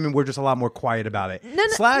women. We're just a lot more quiet about it.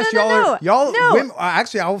 Women,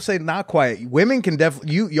 actually, I will say not quiet. Women can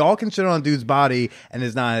definitely y'all can shit on a dude's body, and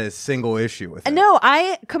there's not a single issue with it. No,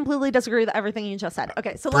 I completely disagree with everything you just said.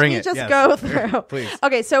 Okay, so let me just go through. Please.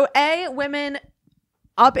 Okay, so women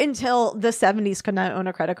up until the 70s could not own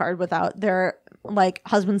a credit card without their like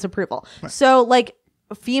husband's approval. Right. So like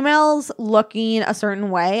females looking a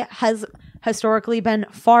certain way has historically been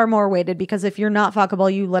far more weighted, because if you're not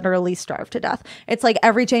fuckable, you literally starve to death. It's like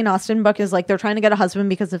every Jane Austen book is like they're trying to get a husband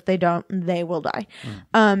because if they don't, they will die.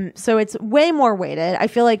 So it's way more weighted. I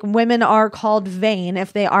feel like women are called vain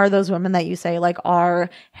if they are those women that you say like are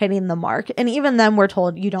hitting the mark. And even then we're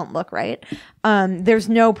told you don't look right. There's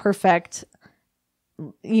no perfect,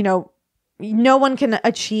 you know, no one can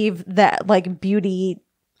achieve that like beauty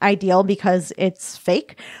ideal because it's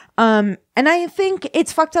fake. And I think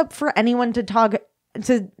it's fucked up for anyone to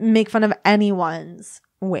make fun of anyone's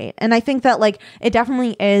weight. And I think that like it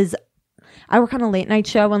definitely is. I work on a late night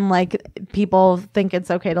show, and like people think it's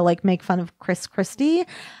okay to like make fun of Chris Christie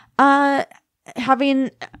having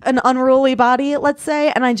an unruly body, let's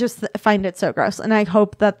say, and I just find it so gross. And I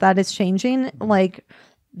hope that is changing. Like,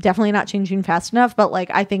 definitely not changing fast enough, but like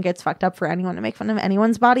I think it's fucked up for anyone to make fun of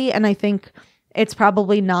anyone's body. And I think it's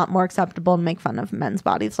probably not more acceptable to make fun of men's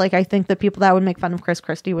bodies. Like, I think the people that would make fun of Chris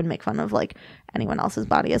Christie would make fun of like anyone else's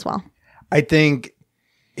body as well. I think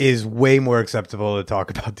is way more acceptable to talk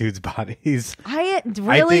about dudes' bodies. I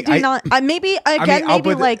really do not. Maybe again,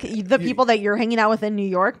 maybe like the people that you're hanging out with in New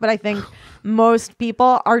York, but I think most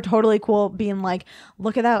people are totally cool being like,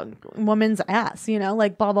 look at that woman's ass, you know,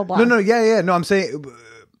 like blah blah blah. No, yeah. No, I'm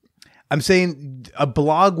saying a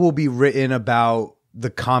blog will be written about the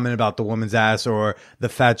comment about the woman's ass or the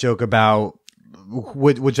fat joke about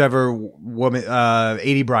whichever woman,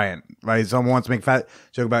 A.D. Bryant, right? Someone wants to make a fat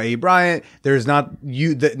joke about A.D. Bryant. There's not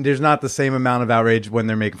the same amount of outrage when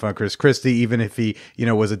they're making fun of Chris Christie, even if he,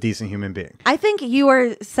 was a decent human being. I think you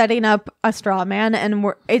are setting up a straw man, and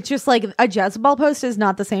it's just like a Jezebel post is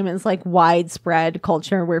not the same as like widespread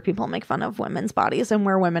culture where people make fun of women's bodies and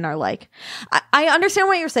where women are like, I understand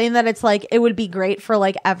what you're saying, that it's like, it would be great for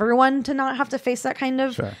like everyone to not have to face that kind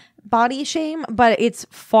of body shame, but it's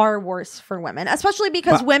far worse for women, especially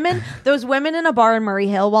because those women in a bar in Murray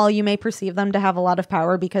Hill, while you may perceive them to have a lot of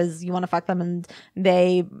power because you want to fuck them and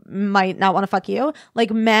they might not want to fuck you,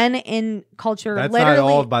 like men in culture, that's literally not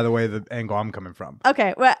all, by the way, the angle I'm coming from.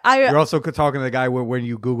 Okay, well, you're also talking to the guy where when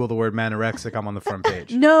you Google the word manorexic, I'm on the front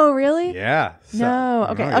page. No, really? Yeah. No.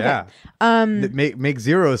 Okay. Yeah. Make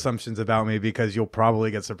zero assumptions about me because you'll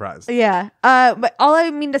probably get surprised. Yeah. But all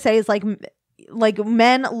I mean to say is like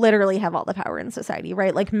men literally have all the power in society,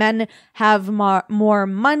 right? Like men have more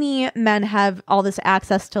money. Men have all this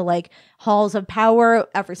access to like halls of power.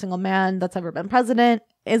 Every single man that's ever been president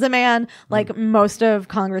is a man. Like most of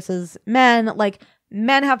Congress's men, like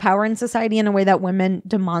men have power in society in a way that women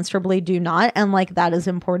demonstrably do not. And like that is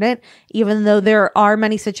important, even though there are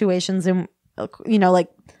many situations in, like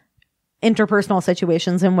interpersonal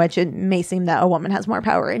situations in which it may seem that a woman has more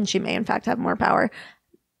power and she may in fact have more power.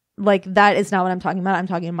 Like, that is not what I'm talking about. I'm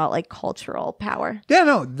talking about like cultural power. Yeah,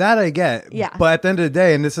 no, that I get. Yeah. But at the end of the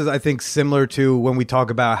day, and this is, I think, similar to when we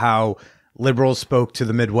talk about how liberals spoke to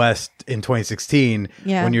the Midwest in 2016.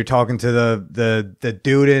 Yeah. When you're talking to the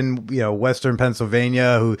dude in, Western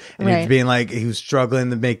Pennsylvania he's being like, he was struggling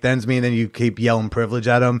to make ends meet, and then you keep yelling privilege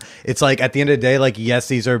at him. It's like, at the end of the day, like, yes,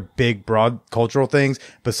 these are big, broad cultural things,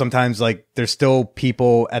 but sometimes like there's still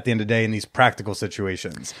people at the end of the day in these practical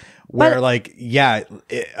situations where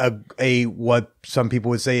what some people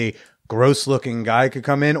would say a gross looking guy could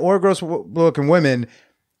come in, or gross looking women.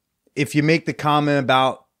 If you make the comment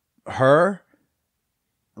about her,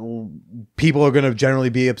 people are going to generally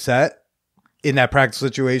be upset in that practical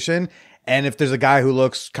situation. And if there's a guy who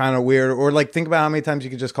looks kind of weird, or like, think about how many times you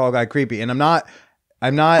could just call a guy creepy. And I'm not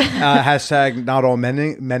hashtag not all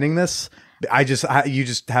menning this. You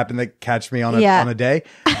just happen to catch me on a day,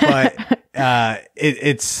 but I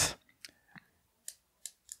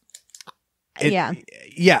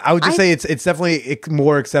would just say it's definitely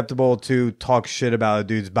more acceptable to talk shit about a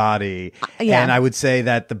dude's body. And I would say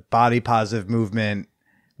that the body positive movement,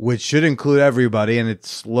 which should include everybody, and it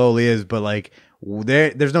slowly is, but like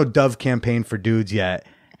there's no Dove campaign for dudes yet.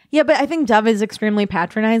 Yeah, but I think Dove is extremely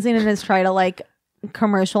patronizing and is trying to like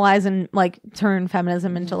commercialize and like turn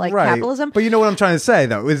feminism into like capitalism. But you know what I'm trying to say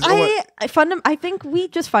though is I think we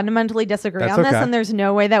just fundamentally disagree on this, and there's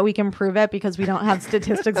no way that we can prove it because we don't have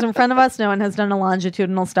statistics in front of us. No one has done a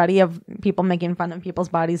longitudinal study of people making fun of people's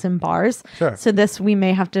bodies in bars. Sure. So we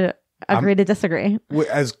may have to agree to disagree.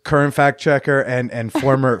 As current fact checker and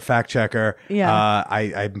former fact checker,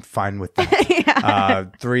 I'm fine with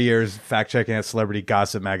that. 3 years fact checking at celebrity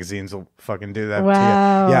gossip magazines will fucking do that.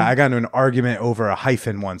 Wow. Yeah, I got into an argument over a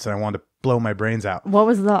hyphen once, and I wanted to blow my brains out. What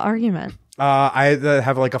was the argument? I had to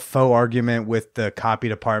have like a faux argument with the copy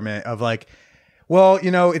department of like, well,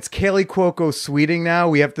 it's Kaylee Cuoco Sweeting now.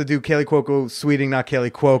 We have to do Kaylee Cuoco Sweeting, not Kaylee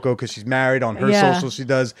Cuoco, because she's married. On her social, she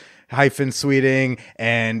does hyphen sweeting,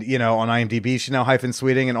 and on IMDb she now hyphen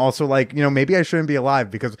sweeting, and also like maybe I shouldn't be alive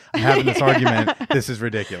because I'm having this argument. This is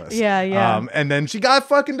ridiculous. Yeah. And then she got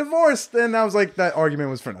fucking divorced, and I was like, that argument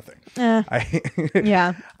was for nothing.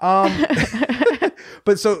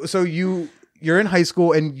 But so you're in high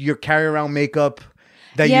school and you're carrying around makeup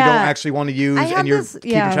that you don't actually want to use, and you're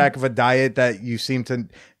keeping track of a diet that you seem to,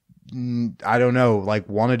 I don't know, like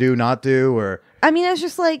want to do, not do, or. I mean, it's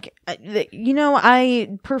just like,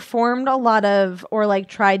 I performed a lot of, or like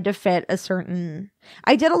tried to fit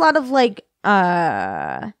I did a lot of like,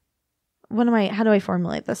 how do I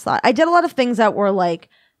formulate this thought? I did a lot of things that were like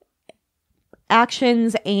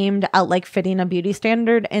actions aimed at like fitting a beauty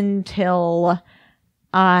standard until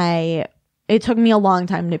it took me a long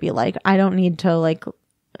time to be like, I don't need to like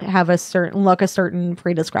have a certain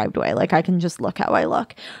pre-described way. Like I can just look how I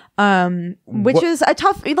look. Which is a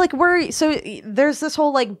tough, like so there's this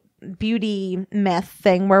whole like beauty myth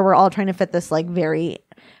thing where we're all trying to fit this like very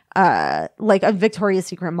like a Victoria's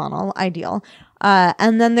Secret model ideal.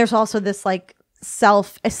 And then there's also this like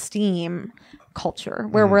self-esteem culture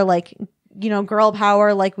where we're like, you know, girl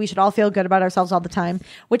power, like we should all feel good about ourselves all the time,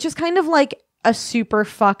 which is kind of like a super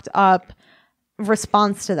fucked up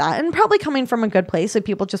response to that, and probably coming from a good place of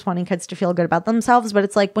people just wanting kids to feel good about themselves. But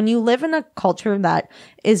it's like when you live in a culture that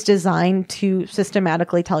is designed to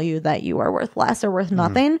systematically tell you that you are worth less or worth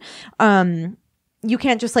nothing, you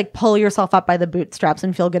can't just like pull yourself up by the bootstraps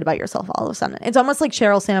and feel good about yourself all of a sudden. It's almost like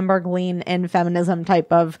Sheryl Sandberg lean in feminism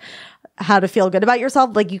type of how to feel good about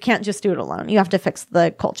yourself. Like you can't just do it alone. You have to fix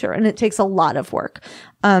the culture, and it takes a lot of work.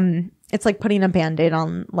 It's like putting a Band-Aid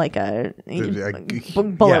on like a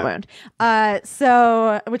bullet wound.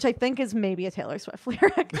 So, which I think is maybe a Taylor Swift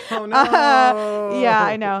lyric. Oh no. Yeah,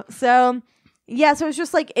 I know. So yeah, so it's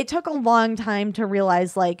just like, it took a long time to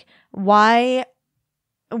realize like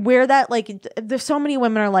where that like there's so many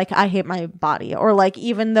women are like, I hate my body, or like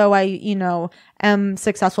even though I, you know, am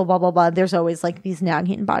successful, blah blah blah, there's always like these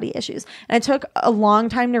nagging body issues. And it took a long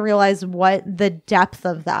time to realize what the depth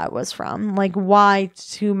of that was from, like why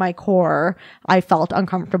to my core I felt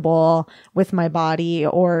uncomfortable with my body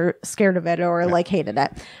or scared of it or like hated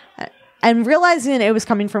it. And realizing it was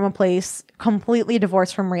coming from a place completely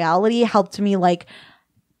divorced from reality helped me like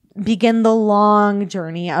begin the long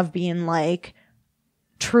journey of being like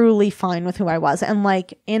truly fine with who I was. And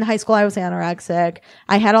like in high school I was anorexic.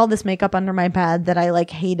 I had all this makeup under my bed that I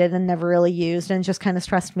like hated and never really used, and just kind of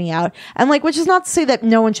stressed me out. And like, which is not to say that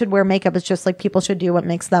no one should wear makeup. It's just like people should do what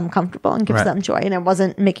makes them comfortable and gives them joy. And it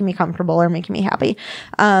wasn't making me comfortable or making me happy.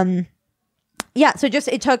 Yeah, so just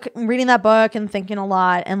it took reading that book and thinking a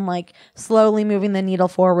lot and like slowly moving the needle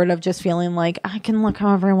forward of just feeling like I can look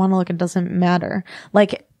however I want to look. It doesn't matter.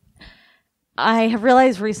 Like I have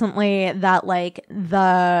realized recently that like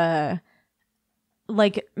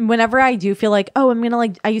whenever I do feel like, oh, I'm gonna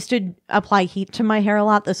like, I used to apply heat to my hair a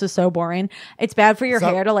lot. This is so boring. It's bad for your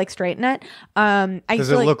hair to like straighten it. Does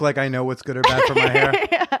it look like I know what's good or bad for my hair?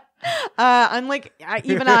 Yeah. I'm like,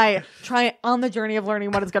 I try on the journey of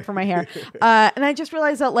learning what is good for my hair. And I just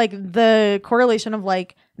realized that like the correlation of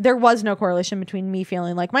like, there was no correlation between me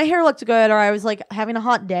feeling like my hair looked good or I was like having a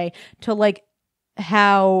hot day to like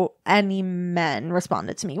how any men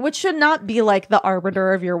responded to me, which should not be like the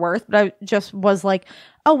arbiter of your worth. But I just was like,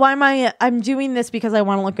 oh, why am I'm doing this because I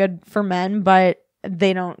want to look good for men, but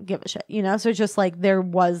they don't give a shit, you know? So it's just like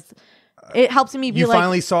it helps me be you like,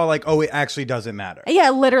 finally saw like, oh, it actually doesn't matter. Yeah,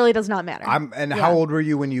 it literally does not matter. How old were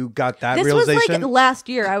you when you got that this realization? This was like last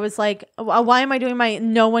year. I was like, why am I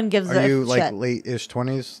doing no one gives a shit. Are you like late-ish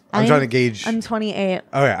 20s? I'm trying to gauge. I'm 28. Okay,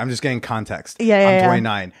 I'm just getting context. Yeah, I'm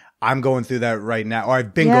 29. I'm going through that right now, or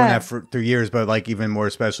I've been going that through years, but like even more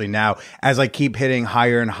especially now as I keep hitting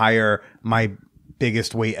higher and higher my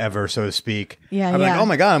biggest weight ever, so to speak. I'm like, oh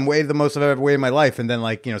my God, I'm weighing the most I've ever weighed in my life. And then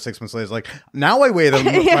like, 6 months later, it's like, now I weigh them.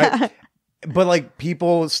 Right? But like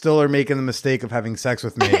people still are making the mistake of having sex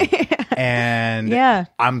with me. And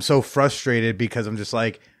I'm so frustrated because I'm just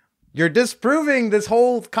like, you're disproving this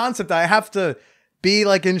whole concept. I have to be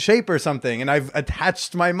like in shape or something. And I've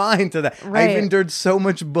attached my mind to that. Right. I've endured so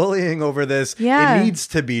much bullying over this. It needs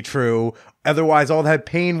to be true. Otherwise, all that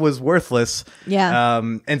pain was worthless.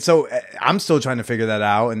 And so I'm still trying to figure that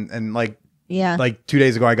out. And like 2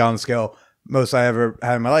 days ago, I got on the scale most I ever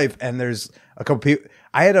had in my life. And there's a couple people.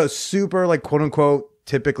 I had a super like quote unquote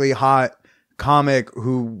typically hot comic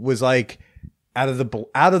who was like out of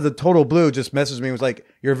the total blue just messaged me and was like,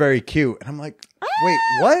 "You're very cute." And I'm like, "Wait,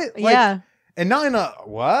 what?" Like, and not in a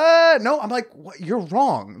what? No, I'm like, what? You're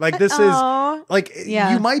wrong. Like this is like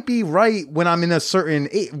you might be right when I'm in a certain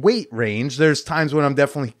weight range. There's times when I'm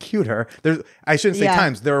definitely cuter. I shouldn't say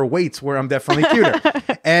times. There are weights where I'm definitely cuter.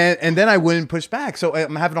 and then I wouldn't push back. So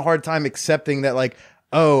I'm having a hard time accepting that like,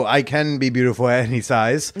 oh, I can be beautiful at any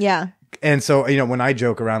size. Yeah. And so, when I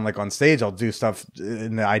joke around like on stage, I'll do stuff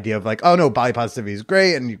in the idea of like, oh no, body positivity is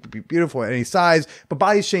great and you can be beautiful at any size, but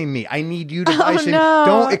body shame me. I need you to body shame me.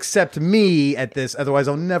 Don't accept me at this. Otherwise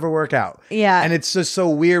I'll never work out. Yeah. And it's just so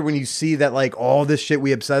weird when you see that like all this shit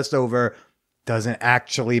we obsessed over doesn't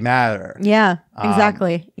actually matter. Yeah,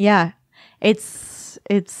 exactly.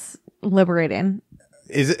 It's liberating.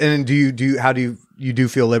 Is it? And how do you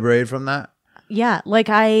feel liberated from that? Yeah. Like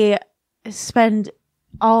I spend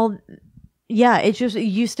it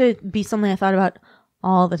used to be something I thought about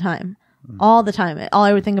all the time. All the time. All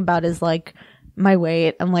I would think about is like my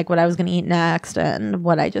weight and like what I was going to eat next and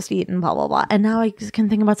what I just eat and blah, blah, blah. And now I just can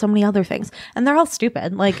think about so many other things. And they're all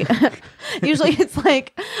stupid. Like usually it's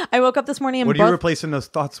like I woke up this morning and what are you replacing those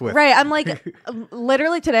thoughts with? Right. I'm like,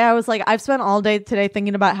 literally today I was like, I've spent all day today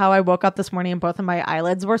thinking about how I woke up this morning and both of my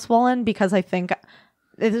eyelids were swollen because I think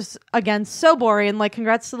it is, again, so boring. Like,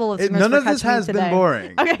 congrats to the listeners. None for of this catching me has today. been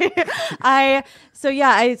boring. Okay.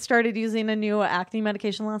 I started using a new acne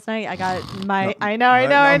medication last night. I got my, I know.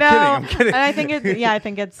 I'm kidding. And I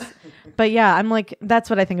think it's, but yeah, I'm like,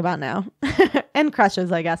 that's what I think about now. And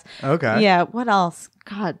crushes, I guess. Okay. Yeah. What else?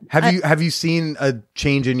 God. Have you seen a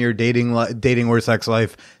change in your dating or sex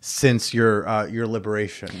life since your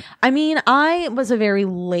liberation? I mean, I was a very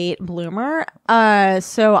late bloomer.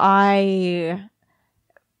 So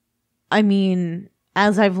I mean,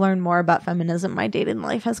 as I've learned more about feminism, my dating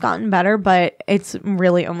life has gotten better, but it's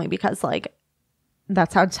really only because like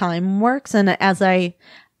that's how time works. And as I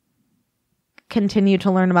continue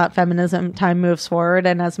to learn about feminism, time moves forward.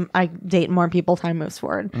 And as I date more people, time moves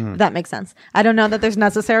forward. If that makes sense. I don't know that there's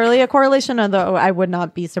necessarily a correlation, although I would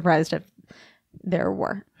not be surprised if there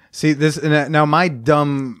were. See, this now my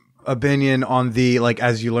dumb opinion on the like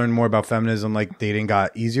as you learn more about feminism, like dating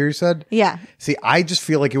got easier, you said? Yeah. See, I just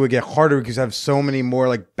feel like it would get harder because I have so many more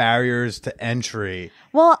like barriers to entry.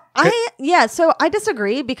 Well, so I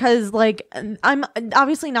disagree because like I'm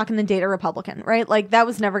obviously not going to date a Republican, right? Like that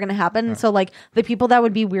was never going to happen. Right. So like the people that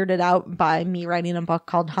would be weirded out by me writing a book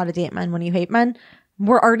called How to Date Men When You Hate Men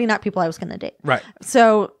were already not people I was going to date. Right.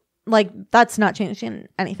 So like that's not changing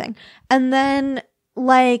anything. And then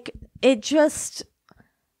like it just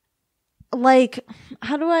like,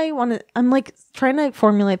 how do I want to, I'm like trying to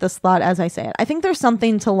formulate this thought as I say it. I think there's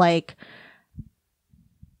something to like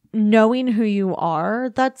knowing who you are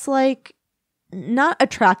that's like not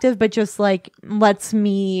attractive, but just like lets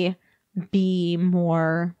me be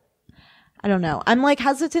more, I don't know. I'm like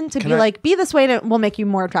hesitant to be this way and it will make you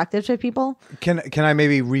more attractive to people. Can I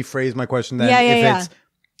maybe rephrase my question then? Yeah.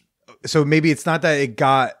 So maybe it's not that it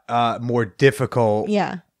got more difficult.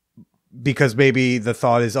 Yeah. Because maybe the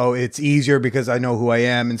thought is, oh, it's easier because I know who I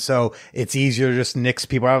am, and so it's easier to just nix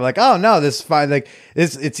people out. Like, oh no, this is fine. Like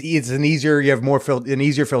it's an easier. You have an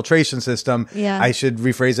easier filtration system. Yeah. I should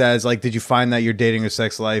rephrase that as like, did you find that your dating or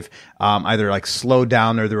sex life either like slowed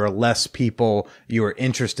down or there were less people you were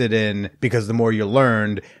interested in because the more you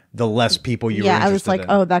learned, the less people you were interested in? Yeah, I was like,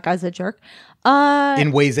 oh, that guy's a jerk.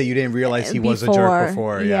 In ways that you didn't realize he was a jerk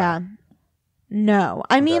before. Yeah. No,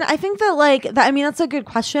 I mean, I think that like that. I mean, that's a good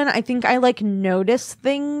question. I think I like notice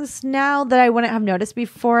things now that I wouldn't have noticed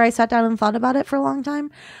before I sat down and thought about it for a long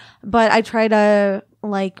time. But I try to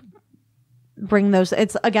like bring those.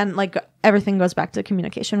 It's again like everything goes back to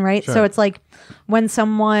communication, right? Sure. So it's like when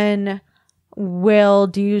someone will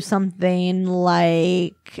do something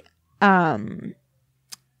like freaking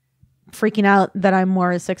out that I'm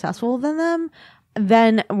more successful than them,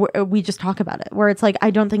 then we just talk about it, where it's like,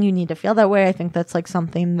 I don't think you need to feel that way. I think that's like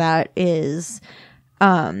something that is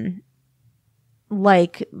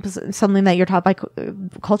like something that you're taught by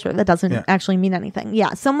culture that doesn't actually mean anything.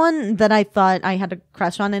 Yeah. Someone that I thought I had a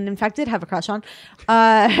crush on, and in fact did have a crush on,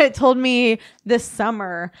 told me this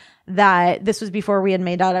summer that this was before we had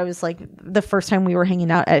made out. I was like, the first time we were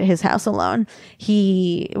hanging out at his house alone,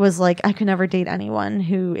 he was like, I could never date anyone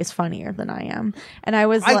who is funnier than I am. And I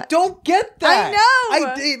was I don't get that. I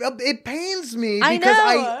know. It pains me because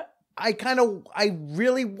I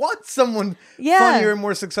really want someone funnier and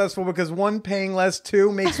more successful, because one, paying less,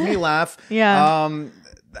 two, makes me laugh.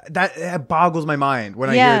 That boggles my mind when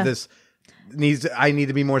I hear this. I need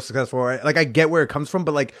to be more successful. Like, I get where it comes from,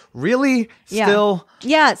 but like, really, still.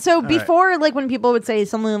 Yeah. So before, like, when people would say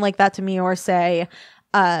something like that to me, or say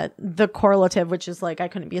the correlative, which is like I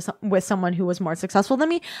couldn't be with someone who was more successful than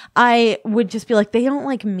me, I would just be like, they don't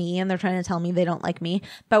like me, and they're trying to tell me they don't like me.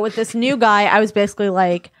 But with this new guy, I was basically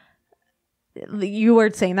like, you were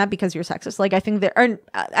saying that because you're sexist. Like, I think there are,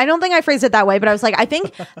 I don't think I phrased it that way, but I was like, I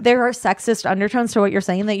think there are sexist undertones to what you're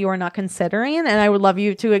saying that you are not considering, and I would love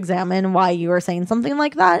you to examine why you are saying something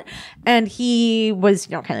like that. And he was,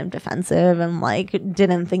 kind of defensive and like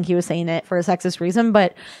didn't think he was saying it for a sexist reason.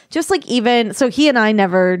 But just like, even so, he and I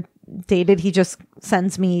never dated. He just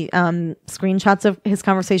sends me screenshots of his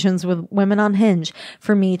conversations with women on Hinge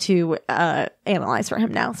for me to analyze for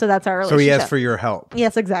him now. So that's our relationship. So he asked for your help.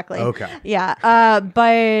 Yes, exactly. Okay. Yeah.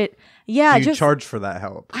 But yeah, do you charge for that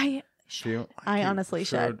help? I honestly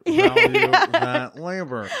should value that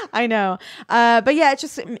labor. I know. But yeah,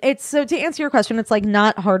 it's so to answer your question, it's like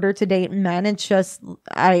not harder to date men. It's just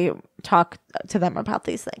I talk to them about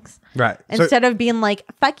these things. Right. Instead of being like,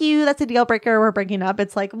 fuck you, that's a deal breaker, we're breaking up.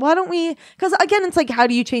 It's like, why don't we, because again, it's like, how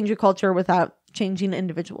do you change your culture without changing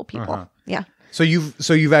individual people. Yeah. So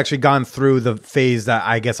you've actually gone through the phase that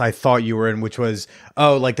I guess I thought you were in, which was,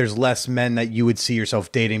 like there's less men that you would see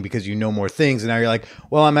yourself dating because you know more things. And now you're like,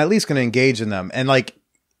 well, I'm at least going to engage in them. And like,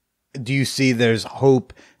 do you see there's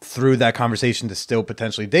hope through that conversation to still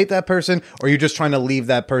potentially date that person? Or are you just trying to leave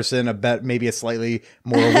that person maybe a slightly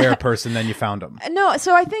more aware person than you found them? No.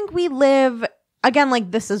 So I think we live, again, like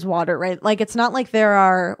this is water, right? Like it's not like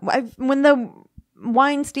when the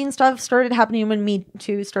Weinstein stuff started happening, when Me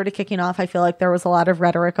Too started kicking off, I feel like there was a lot of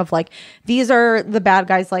rhetoric of like, these are the bad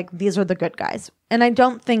guys, like these are the good guys. And I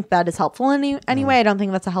don't think that is helpful anyway. I don't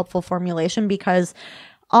think that's a helpful formulation, because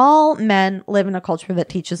all men live in a culture that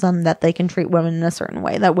teaches them that they can treat women in a certain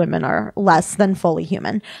way, that women are less than fully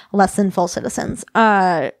human, less than full citizens.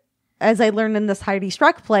 As I learned in this Heidi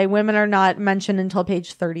Streck play, women are not mentioned until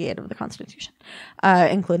page 38 of the Constitution,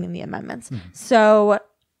 including the amendments. So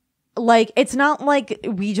like, it's not like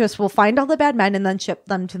we just will find all the bad men and then ship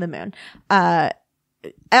them to the moon.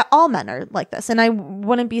 All men are like this. And I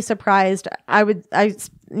wouldn't be surprised. I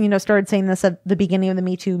started saying this at the beginning of the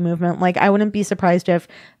Me Too movement. Like, I wouldn't be surprised if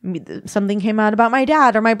something came out about my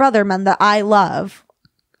dad or my brother, men that I love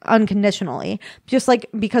unconditionally, just like,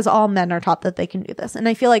 because all men are taught that they can do this. And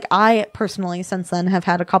I feel like I personally, since then, have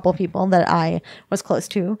had a couple people that I was close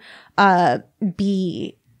to,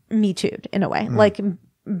 be Me Too'd in a way. Like,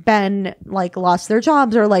 been like lost their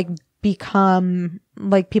jobs, or like become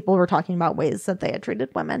like, people were talking about ways that they had treated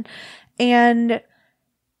women. And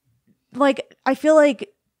like, I feel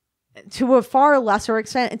like to a far lesser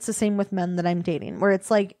extent, it's the same with men that I'm dating, where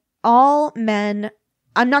it's like all men.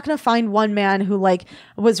 I'm not going to find one man who like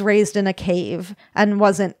was raised in a cave and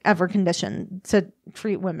wasn't ever conditioned to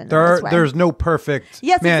treat women this way. There's no perfect.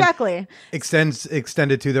 Yes, man, exactly.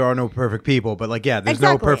 Extended to there are no perfect people, but like, yeah, there's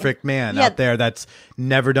no perfect man out there that's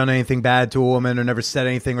never done anything bad to a woman or never said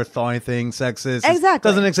anything or thought anything sexist. Exactly.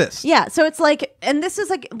 It doesn't exist. Yeah. So it's like, and this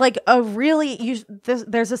is like a really,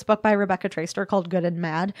 there's this book by Rebecca Traister called Good and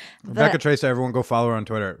Mad. Rebecca Traister, everyone go follow her on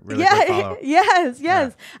Twitter. Really great follow. Yes. Yeah.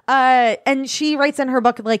 And she writes in her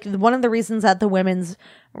book, like, one of the reasons that the women's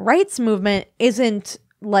rights movement isn't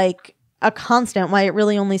like a constant, why it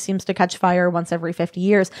really only seems to catch fire once every 50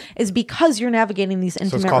 years, is because you're navigating these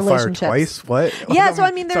intimate relationships. Fire twice? What? Yeah, so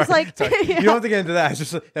I mean, there's sorry. Yeah. You don't have to get into that. It's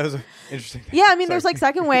just that was interesting. Yeah, I mean, there's like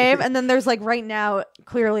second wave, and then there's like right now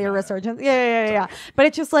clearly a resurgence. Yeah. But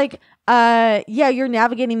it's just like, you're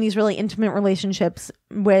navigating these really intimate relationships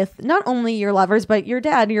with not only your lovers, but your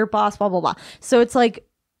dad, your boss, blah blah blah. So it's like,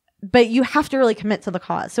 but you have to really commit to the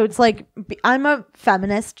cause. So it's like, I'm a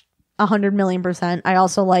feminist 100,000,000%. I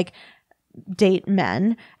also like date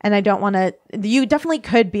men, and I don't want to. You definitely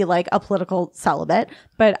could be like a political celibate,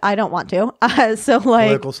 but I don't want to. So like,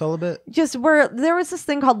 political celibate, just where there was this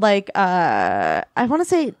thing called like, I want to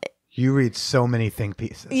say. You read so many think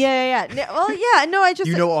pieces. Yeah. Well, yeah. No, I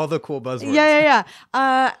just know all the cool buzzwords. Yeah.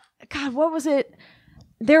 God, what was it?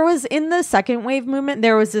 There was, in the second wave movement,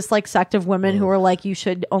 there was this like sect of women who were like, you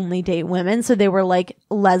should only date women. So they were like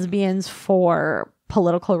lesbians for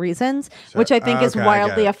political reasons, which I think is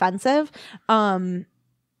wildly offensive and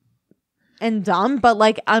dumb. But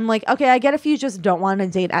like, I'm like, okay, I get if you just don't want to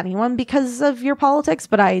date anyone because of your politics,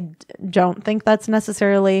 but I don't think that's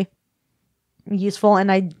necessarily useful,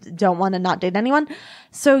 and I don't want to not date anyone.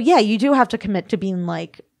 So yeah, you do have to commit to being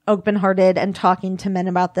like open-hearted and talking to men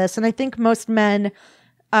about this. And I think most men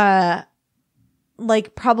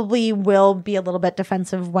like probably will be a little bit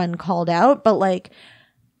defensive when called out, but like,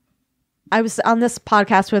 I was on this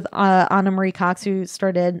podcast with Anna Marie Cox, who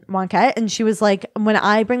started Wonket, and she was like, when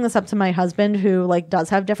I bring this up to my husband, who like does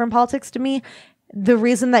have different politics to me, the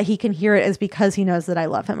reason that he can hear it is because he knows that I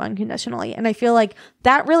love him unconditionally. And I feel like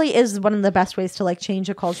that really is one of the best ways to like change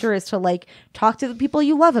a culture, is to like talk to the people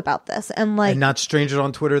you love about this, and like, and not strangers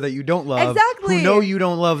on Twitter that you don't love, exactly, who know you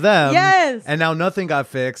don't love them. Yes. And now nothing got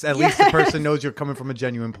fixed. At least the person knows you're coming from a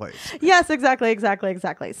genuine place. Yes, exactly.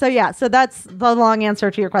 So yeah, so that's the long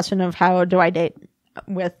answer to your question of how do I date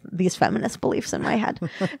with these feminist beliefs in my head.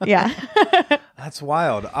 Yeah. That's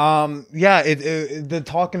wild. The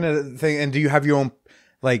talking to thing, and do you have your own,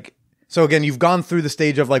 like, so again, you've gone through the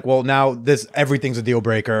stage of like, well, now everything's a deal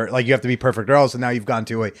breaker. Like, you have to be perfect or else. And now you've gone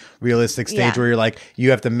to a realistic stage where you're like,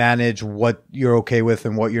 you have to manage what you're okay with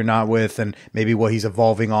and what you're not with, and maybe what he's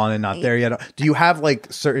evolving on and not there yet. Do you have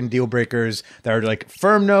like certain deal breakers that are like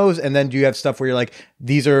firm no's? And then do you have stuff where you're like,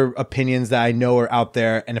 these are opinions that I know are out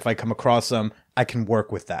there, and if I come across them, I can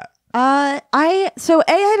work with that? I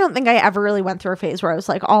don't think I ever really went through a phase where I was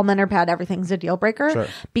like, all men are bad, everything's a deal breaker. Sure.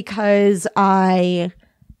 Because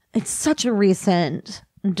it's such a recent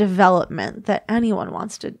development that anyone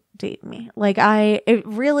wants to date me. Like it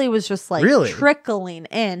really was just like trickling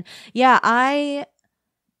in. Yeah,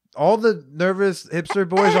 all the nervous hipster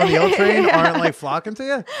boys on the L train aren't like flocking to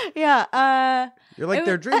you. Yeah, you're like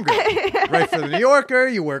their dream girl. Right for the New Yorker,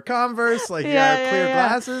 you wear Converse, like you have clear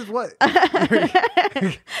glasses. What?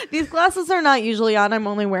 These glasses are not usually on. I'm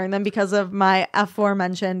only wearing them because of my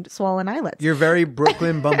aforementioned swollen eyelids. You're very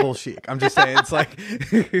Brooklyn Bumble chic. I'm just saying, it's like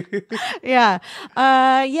yeah.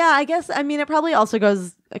 I guess, I mean, it probably also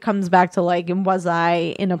comes back to like, was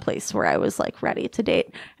I in a place where I was like ready to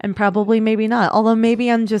date? And probably maybe not. Although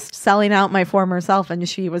maybe I'm just selling out my former self and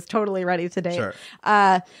she was totally ready to date. Sure.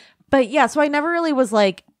 But yeah, so I never really was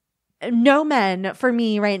like, no men for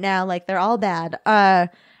me right now, like they're all bad.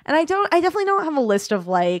 And I definitely don't have a list of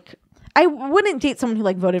like, I wouldn't date someone who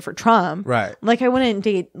like voted for Trump. Right. Like I wouldn't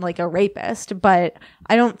date like a rapist, but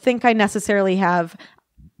I don't think I necessarily have.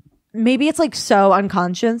 Maybe it's like so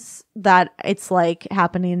unconscious that it's like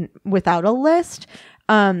happening without a list.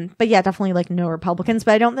 But yeah, definitely like no Republicans.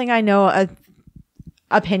 But I don't think I know a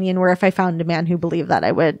opinion where if I found a man who believed that,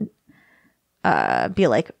 I would be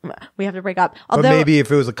like, we have to break up. Although, but maybe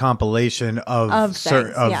if it was a compilation of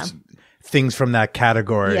things from that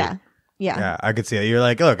category. Yeah, I could see it. You're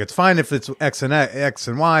like, look, it's fine if it's X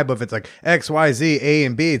and Y, but if it's like X, Y, Z, A,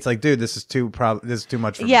 and B, it's like, dude, this is too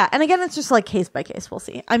much for me. Yeah, and again, it's just like case by case. We'll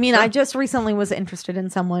see. I mean, I just recently was interested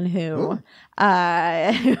in someone who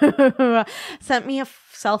sent me a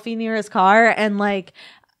selfie near his car, and like,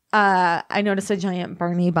 I noticed a giant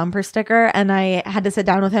Bernie bumper sticker, and I had to sit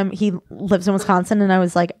down with him. He lives in Wisconsin, and I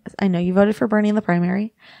was like, I know you voted for Bernie in the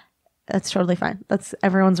primary. That's totally fine.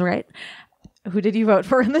 Everyone's right. Who did you vote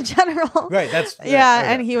for in the general? Right. That's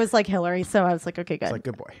and he was like Hillary. So I was like, okay, good. It's like,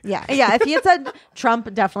 good boy. Yeah. If he had said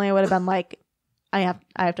Trump, definitely I would have been like, I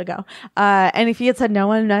have to go. And if he had said no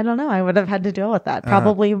one, I don't know. I would have had to deal with that.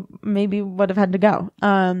 Probably, maybe would have had to go.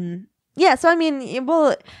 Yeah. So I mean,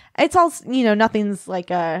 well, it's all, nothing's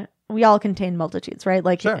like we all contain multitudes, right?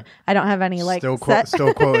 Like, sure. I don't have any like still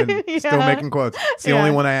quoting, still making quotes. It's the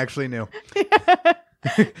only one I actually knew.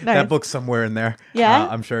 Nice. That book's somewhere in there. Yeah,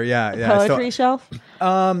 I'm sure. Yeah. Poetry shelf.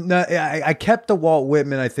 No, I kept the Walt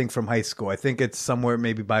Whitman. I think from high school. I think it's somewhere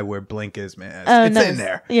maybe by where Blink is, man. It's nice. in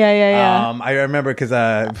there. Yeah. I remember because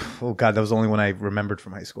oh god, that was the only one I remembered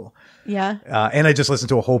from high school. Yeah. And I just listened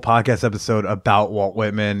to a whole podcast episode about Walt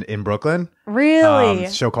Whitman in Brooklyn. Really?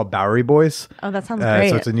 It's a show called Bowery Boys. Oh, that sounds great.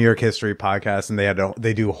 So it's a New York history podcast, and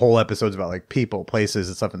they do whole episodes about like people, places,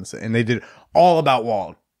 and stuff, and they did all about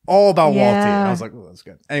Walt. All about Walt T. And I was like, oh, that's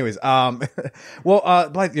good. Anyways, well,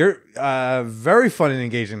 Blythe, you're very fun and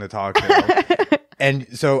engaging to talk to. And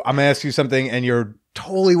so I'm going to ask you something, and you're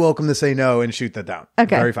totally welcome to say no and shoot that down.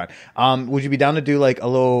 Okay. Very fine. Would you be down to do like a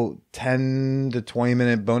little 10 to 20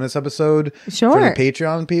 minute bonus episode for the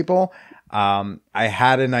Patreon people? I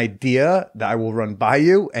had an idea that I will run by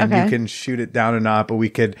you, and you can shoot it down or not, but we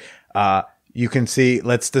could, you can see,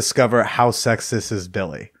 let's discover how sexist is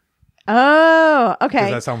Billy. Oh, okay.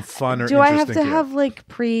 Does that sound fun or do interesting? I have to have like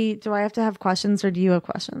do I have to have questions, or do you have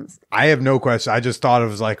questions? I have no question. I just thought it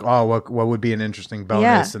was like, oh, what would be an interesting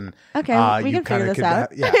bonus? Yeah. And okay, we can figure this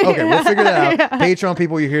out. Okay, we'll figure that out. Patreon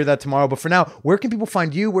people, you hear that tomorrow. But for now, where can people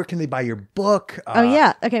find you? Where can they buy your book?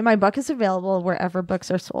 Okay, my book is available wherever books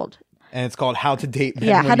are sold. And it's called How to Date Men.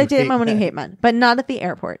 Yeah, How to Date Men When You Hate Men, but not at the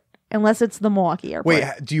airport. Unless it's the Milwaukee airport. Wait,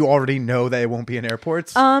 do you already know that it won't be in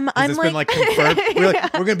airports? I'm this been like confirmed? We're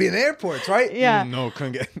going to be in airports, right? Yeah. No,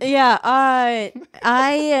 couldn't get. Yeah.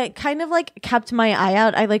 I kind of like kept my eye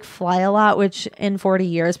out. I like fly a lot, which in 40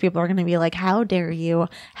 years, people are going to be like, how dare you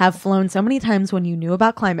have flown so many times when you knew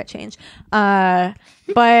about climate change?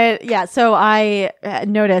 But yeah, so I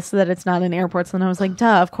noticed that it's not in airports, and I was like,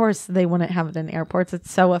 duh, of course they wouldn't have it in airports. It's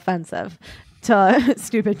so offensive to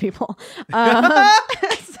stupid people.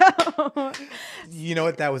 So you know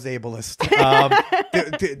what? That was ableist.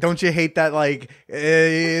 Don't you hate that? Like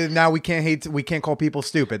now we can't call people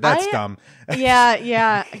stupid. That's dumb.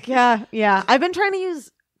 Yeah. I've been trying to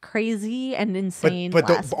use crazy and insane but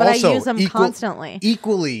I use them constantly.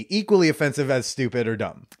 Equally offensive as stupid or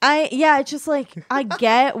dumb. It's just like I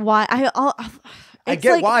get why I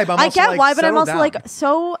get why, but I'm also like,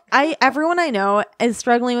 so everyone I know is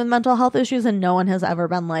struggling with mental health issues, and no one has ever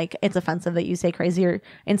been like, it's offensive that you say crazy or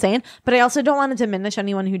insane. But I also don't want to diminish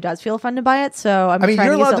anyone who does feel offended by it. So I mean,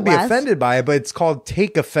 you're allowed to be offended by it, but it's called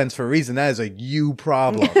take offense for a reason. That is a you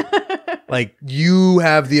problem. Like, you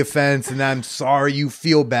have the offense, and I'm sorry you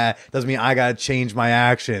feel bad. Doesn't mean I gotta change my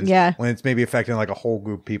actions. Yeah. When it's maybe affecting like a whole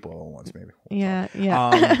group of people at once, maybe. Yeah.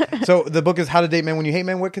 So the book is How to Date Men When You Hate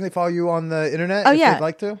Men. Where can they follow you on the internet if they'd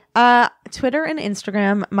like to? Twitter and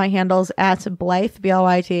Instagram. My handle's at Blythe,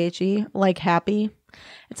 Blythe, like happy.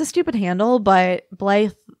 It's a stupid handle, but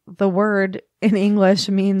Blythe, the word in English,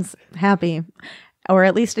 means happy. Or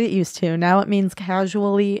at least it used to. Now it means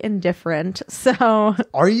casually indifferent. So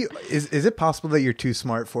Are you is it possible that you're too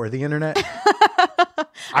smart for the internet?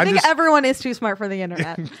 I think everyone is too smart for the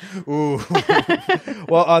internet. Ooh.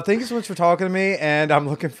 Well, thank you so much for talking to me, and I'm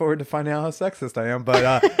looking forward to finding out how sexist I am.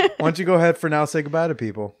 But why don't you go ahead for now, say goodbye to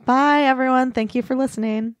people. Bye, everyone. Thank you for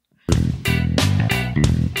listening.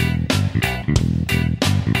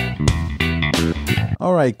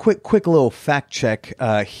 All right, quick little fact check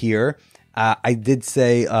here. I did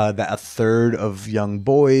say that a third of young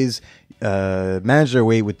boys manage their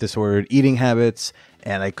weight with disordered eating habits,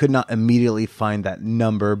 and I could not immediately find that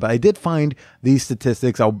number, but I did find these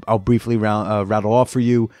statistics. I'll briefly rattle off for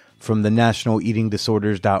you from the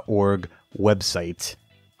nationaleatingdisorders.org website.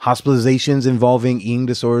 Hospitalizations involving eating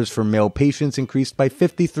disorders for male patients increased by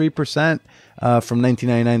 53% from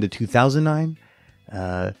 1999 to 2009.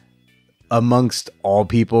 Amongst all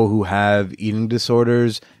people who have eating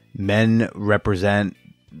disorders, men represent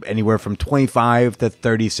anywhere from 25 to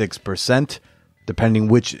 36%, depending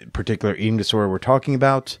which particular eating disorder we're talking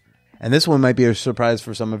about. And this one might be a surprise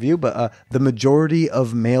for some of you, but the majority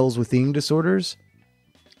of males with eating disorders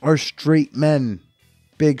are straight men.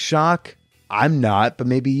 Big shock. I'm not, but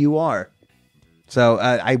maybe you are. So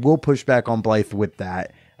I will push back on Blythe with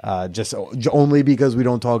that, just only because we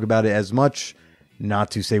don't talk about it as much.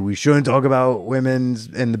 Not to say we shouldn't talk about women's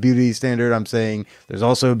and the beauty standard. I'm saying there's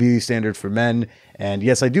also a beauty standard for men. And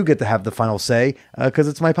yes, I do get to have the final say because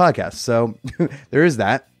it's my podcast. So there is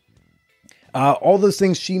that. All those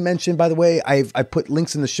things she mentioned, by the way, I put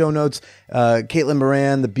links in the show notes. Caitlin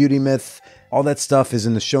Moran, the beauty myth, all that stuff is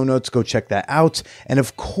in the show notes. Go check that out. And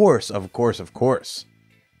of course, go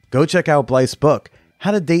check out Blythe's book,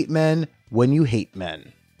 How to Date Men When You Hate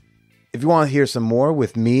Men. If you want to hear some more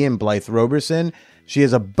with me and Blythe Roberson, she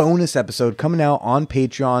has a bonus episode coming out on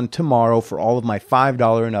Patreon tomorrow for all of my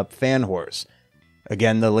 $5 and up fan whores.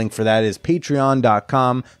 Again, the link for that is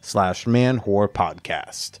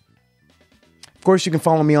patreon.com/manwhorepodcast. Of course, you can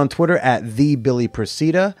follow me on Twitter at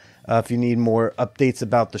 @TheBillyPresida. If you need more updates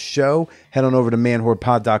about the show, head on over to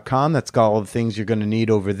manwhorepod.com. That's got all the things you're going to need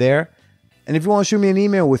over there. And if you want to shoot me an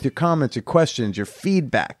email with your comments, your questions, your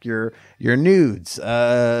feedback, your nudes,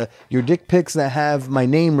 your dick pics that have my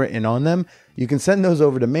name written on them, you can send those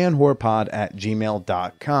over to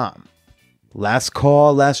manwhorepod@gmail.com. Last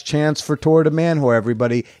call, last chance for Tour de Manwhore,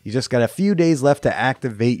 everybody. You just got a few days left to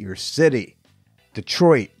activate your city.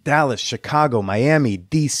 Detroit, Dallas, Chicago, Miami,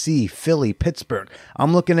 DC, Philly, Pittsburgh.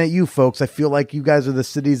 I'm looking at you folks. I feel like you guys are the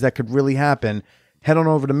cities that could really happen. Head on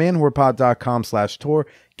over to manwhorepod.com/tour.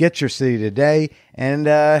 Get your city today. And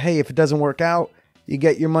hey, if it doesn't work out, you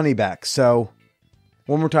get your money back. So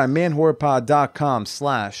one more time,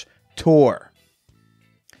 manwhorepod.com/tour.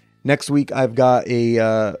 Next week, I've got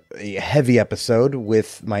a heavy episode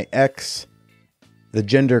with my ex, the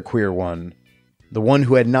genderqueer one, the one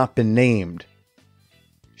who had not been named,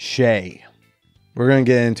 Shay. We're going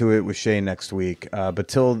to get into it with Shay next week.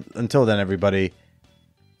 But until then, everybody,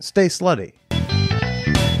 stay slutty.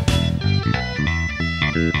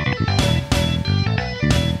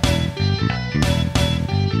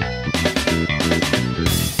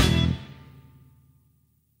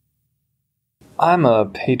 I'm a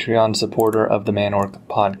Patreon supporter of the Man-Whore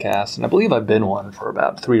podcast, and I believe I've been one for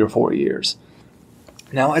about 3 or 4 years.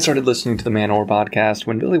 Now, I started listening to the Man-Whore podcast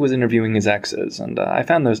when Billy was interviewing his exes, and I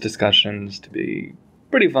found those discussions to be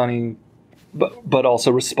pretty funny, but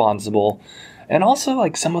also responsible, and also,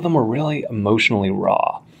 like, some of them were really emotionally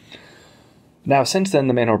raw. Now, since then,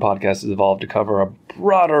 the Man-Whore podcast has evolved to cover a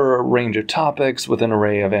broader range of topics with an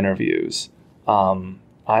array of interviews.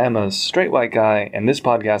 I am a straight white guy, and this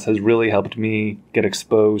podcast has really helped me get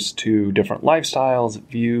exposed to different lifestyles,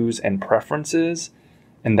 views, and preferences,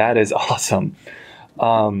 and that is awesome.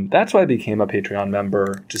 That's why I became a Patreon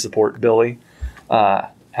member, to support Billy,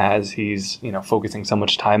 as he's, focusing so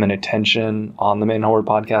much time and attention on the Man-Whore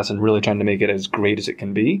podcast and really trying to make it as great as it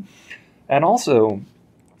can be. And also,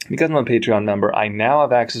 because I'm a Patreon member, I now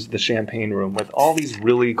have access to the champagne room with all these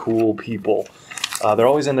really cool people. They're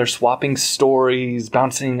always in there swapping stories,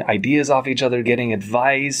 bouncing ideas off each other, getting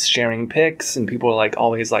advice, sharing pics, and people are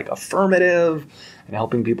always affirmative and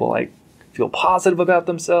helping people feel positive about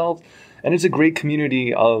themselves. And it's a great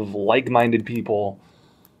community of like-minded people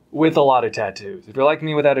with a lot of tattoos. If you're like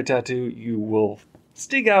me without a tattoo, you will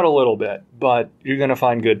stick out a little bit, but you're going to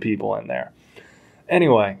find good people in there.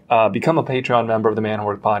 Anyway, become a Patreon member of the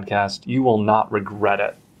Man-Whore podcast. You will not regret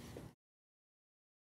it.